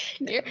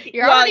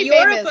 You're already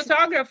famous. You're a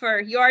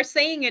photographer. You are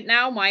saying it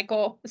now,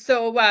 Michael.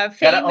 So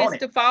famous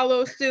to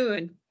follow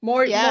soon.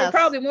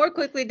 Probably more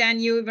quickly than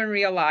you even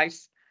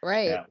realize.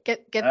 Right. Yeah.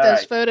 Get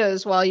those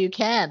photos while you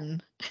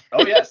can.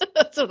 Oh, yes.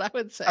 That's what I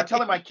would say. I'm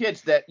telling my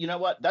kids that, you know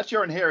what, that's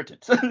your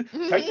inheritance.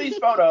 Take these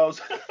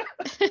photos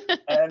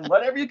and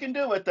whatever you can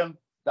do with them,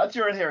 that's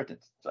your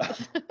inheritance.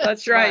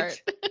 That's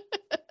right.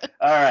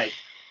 All right.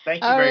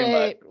 Thank you very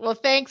much. Well,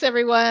 thanks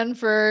everyone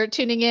for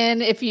tuning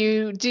in. If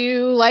you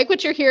do like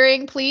what you're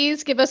hearing,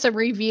 please give us a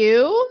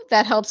review.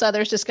 That helps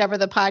others discover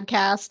the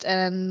podcast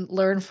and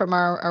learn from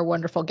our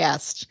wonderful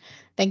guest.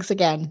 Thanks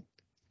again.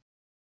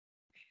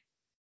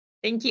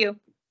 Thank you.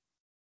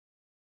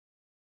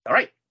 All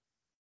right.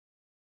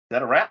 Is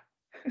that a wrap?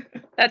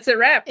 That's a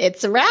wrap.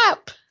 It's a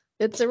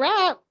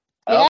wrap.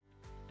 Yeah.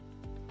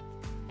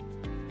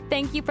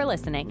 Thank you for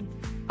listening.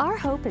 Our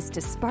hope is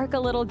to spark a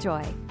little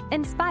joy,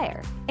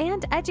 inspire,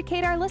 and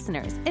educate our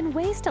listeners in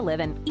ways to live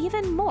an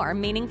even more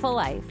meaningful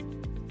life.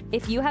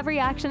 If you have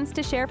reactions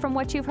to share from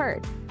what you've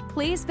heard,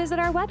 please visit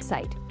our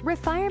website,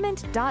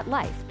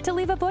 refirement.life, to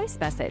leave a voice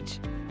message.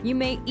 You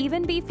may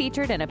even be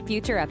featured in a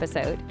future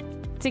episode.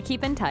 To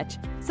keep in touch,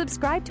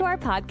 subscribe to our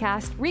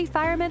podcast,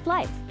 Refirement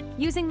Life,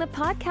 using the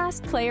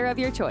podcast player of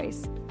your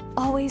choice.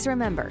 Always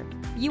remember,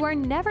 you are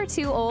never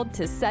too old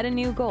to set a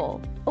new goal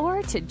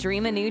or to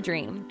dream a new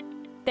dream.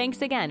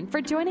 Thanks again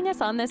for joining us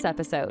on this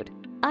episode.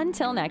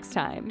 Until next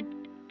time.